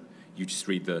 7. You just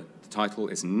read the title.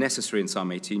 It's necessary in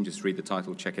Psalm 18. Just read the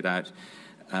title, check it out.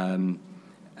 I've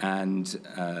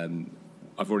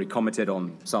already commented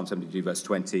on Psalm 72, verse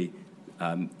 20,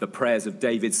 the prayers of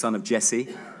David, son of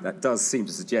Jesse. That does seem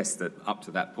to suggest that up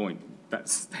to that point, that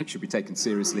should be taken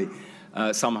seriously.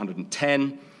 Psalm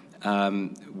 110,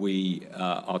 we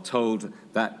are told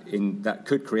that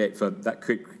could create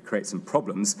some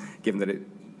problems, given that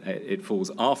it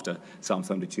falls after Psalm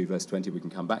 72, verse 20. We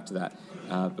can come back to that,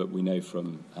 but we know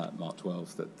from Mark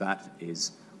 12 that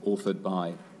is authored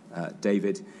by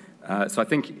David. So I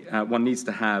think one needs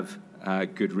to have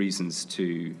good reasons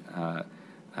to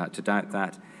doubt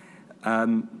that.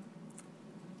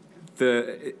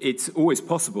 It's always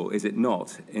possible, is it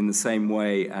not, in the same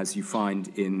way as you find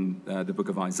in the book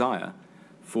of Isaiah,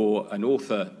 for an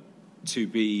author to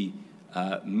be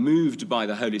moved by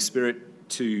the Holy Spirit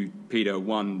to Peter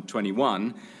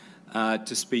 1:21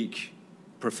 to speak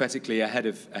prophetically ahead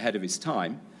of his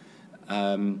time.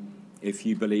 If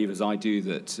you believe, as I do,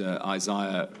 that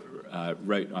Isaiah,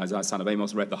 son of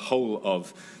Amos, wrote the whole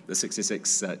of the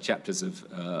 66 chapters of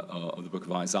the book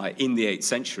of Isaiah in the 8th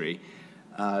century,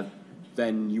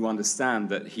 then you understand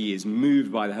that he is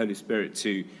moved by the Holy Spirit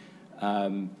to,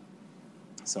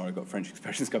 sorry, I've got French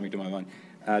expressions coming to my mind,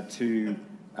 to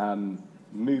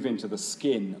move into the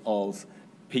skin of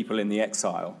people in the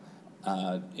exile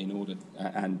in order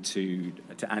and to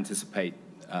anticipate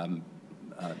a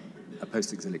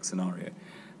post-exilic scenario,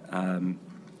 and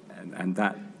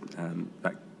that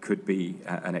could be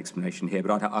an explanation here,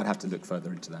 but I'd have to look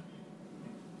further into that.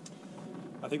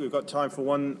 I think we've got time for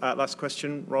one last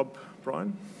question. Rob,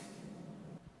 Brian?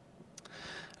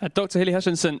 Dr. Hely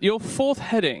Hutchinson, your fourth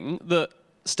heading that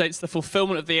states the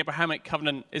fulfillment of the Abrahamic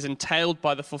covenant is entailed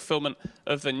by the fulfillment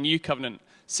of the new covenant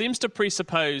seems to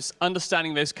presuppose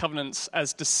understanding those covenants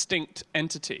as distinct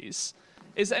entities.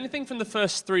 Is there anything from the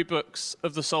first 3 books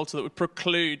of the Psalter that would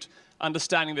preclude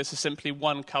understanding this as simply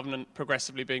one covenant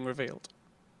progressively being revealed?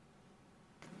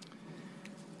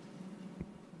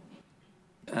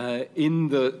 In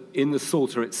the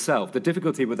Psalter itself, the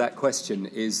difficulty with that question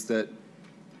is that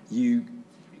you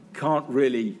can't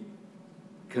really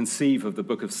conceive of the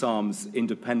book of Psalms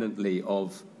independently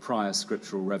of prior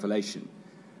scriptural revelation.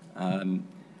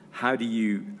 How do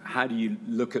you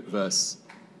look at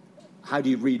how do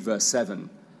you read verse 7?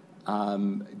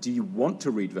 Do you want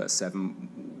to read verse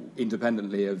 7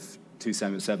 independently of 2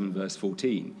 Samuel 7, verse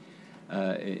 14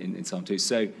 in Psalm 2?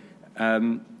 So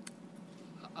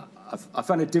I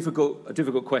find a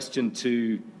difficult question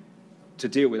to to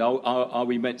deal with. Are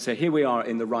we meant? So here we are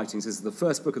in the writings. This is the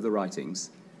first book of the writings.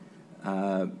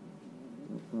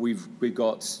 We've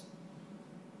got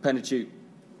Pentateuch,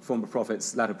 former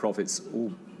prophets, latter prophets,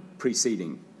 all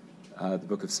preceding the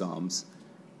book of Psalms,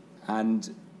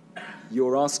 and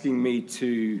you're asking me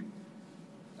to,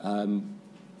 again,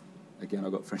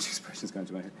 I've got French expressions going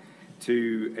to my head,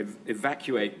 to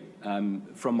evacuate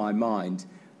from my mind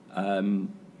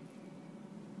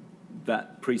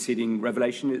that preceding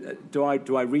revelation. Do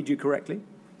I read you correctly?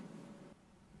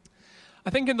 I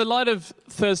think in the light of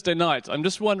Thursday night, I'm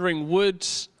just wondering, would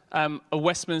a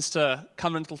Westminster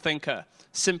covenantal thinker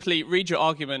simply read your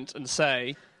argument and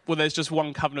say, well, there's just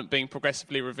one covenant being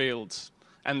progressively revealed,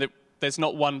 and that there's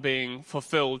not one being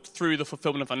fulfilled through the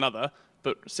fulfillment of another,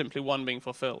 but simply one being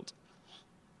fulfilled?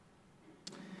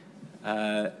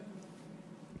 That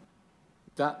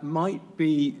might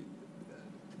be...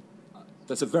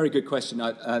 That's a very good question.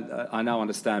 I now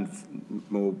understand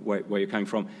more where you're coming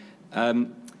from.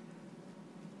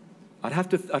 I'd have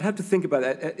to think about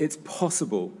that. It's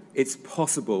possible.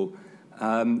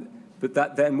 But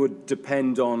that then would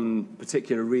depend on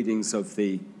particular readings of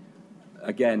the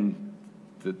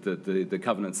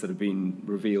covenants that have been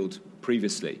revealed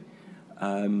previously.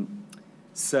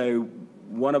 So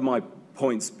one of my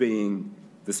points being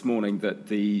this morning that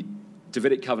the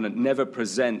Davidic covenant never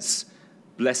presents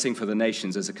blessing for the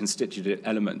nations as a constitutive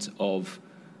element of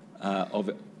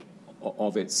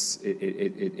its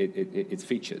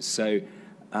features. So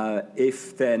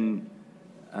if then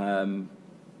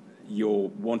you're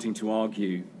wanting to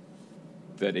argue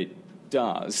that it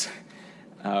does,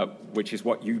 which is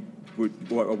what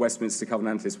what a Westminster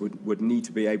covenantalist would need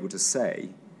to be able to say,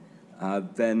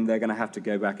 then they're going to have to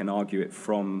go back and argue it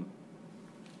from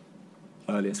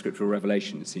earlier scriptural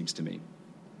revelation, it seems to me.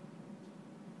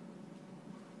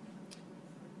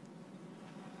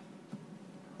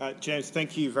 James,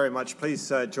 thank you very much.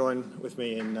 Please join with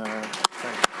me in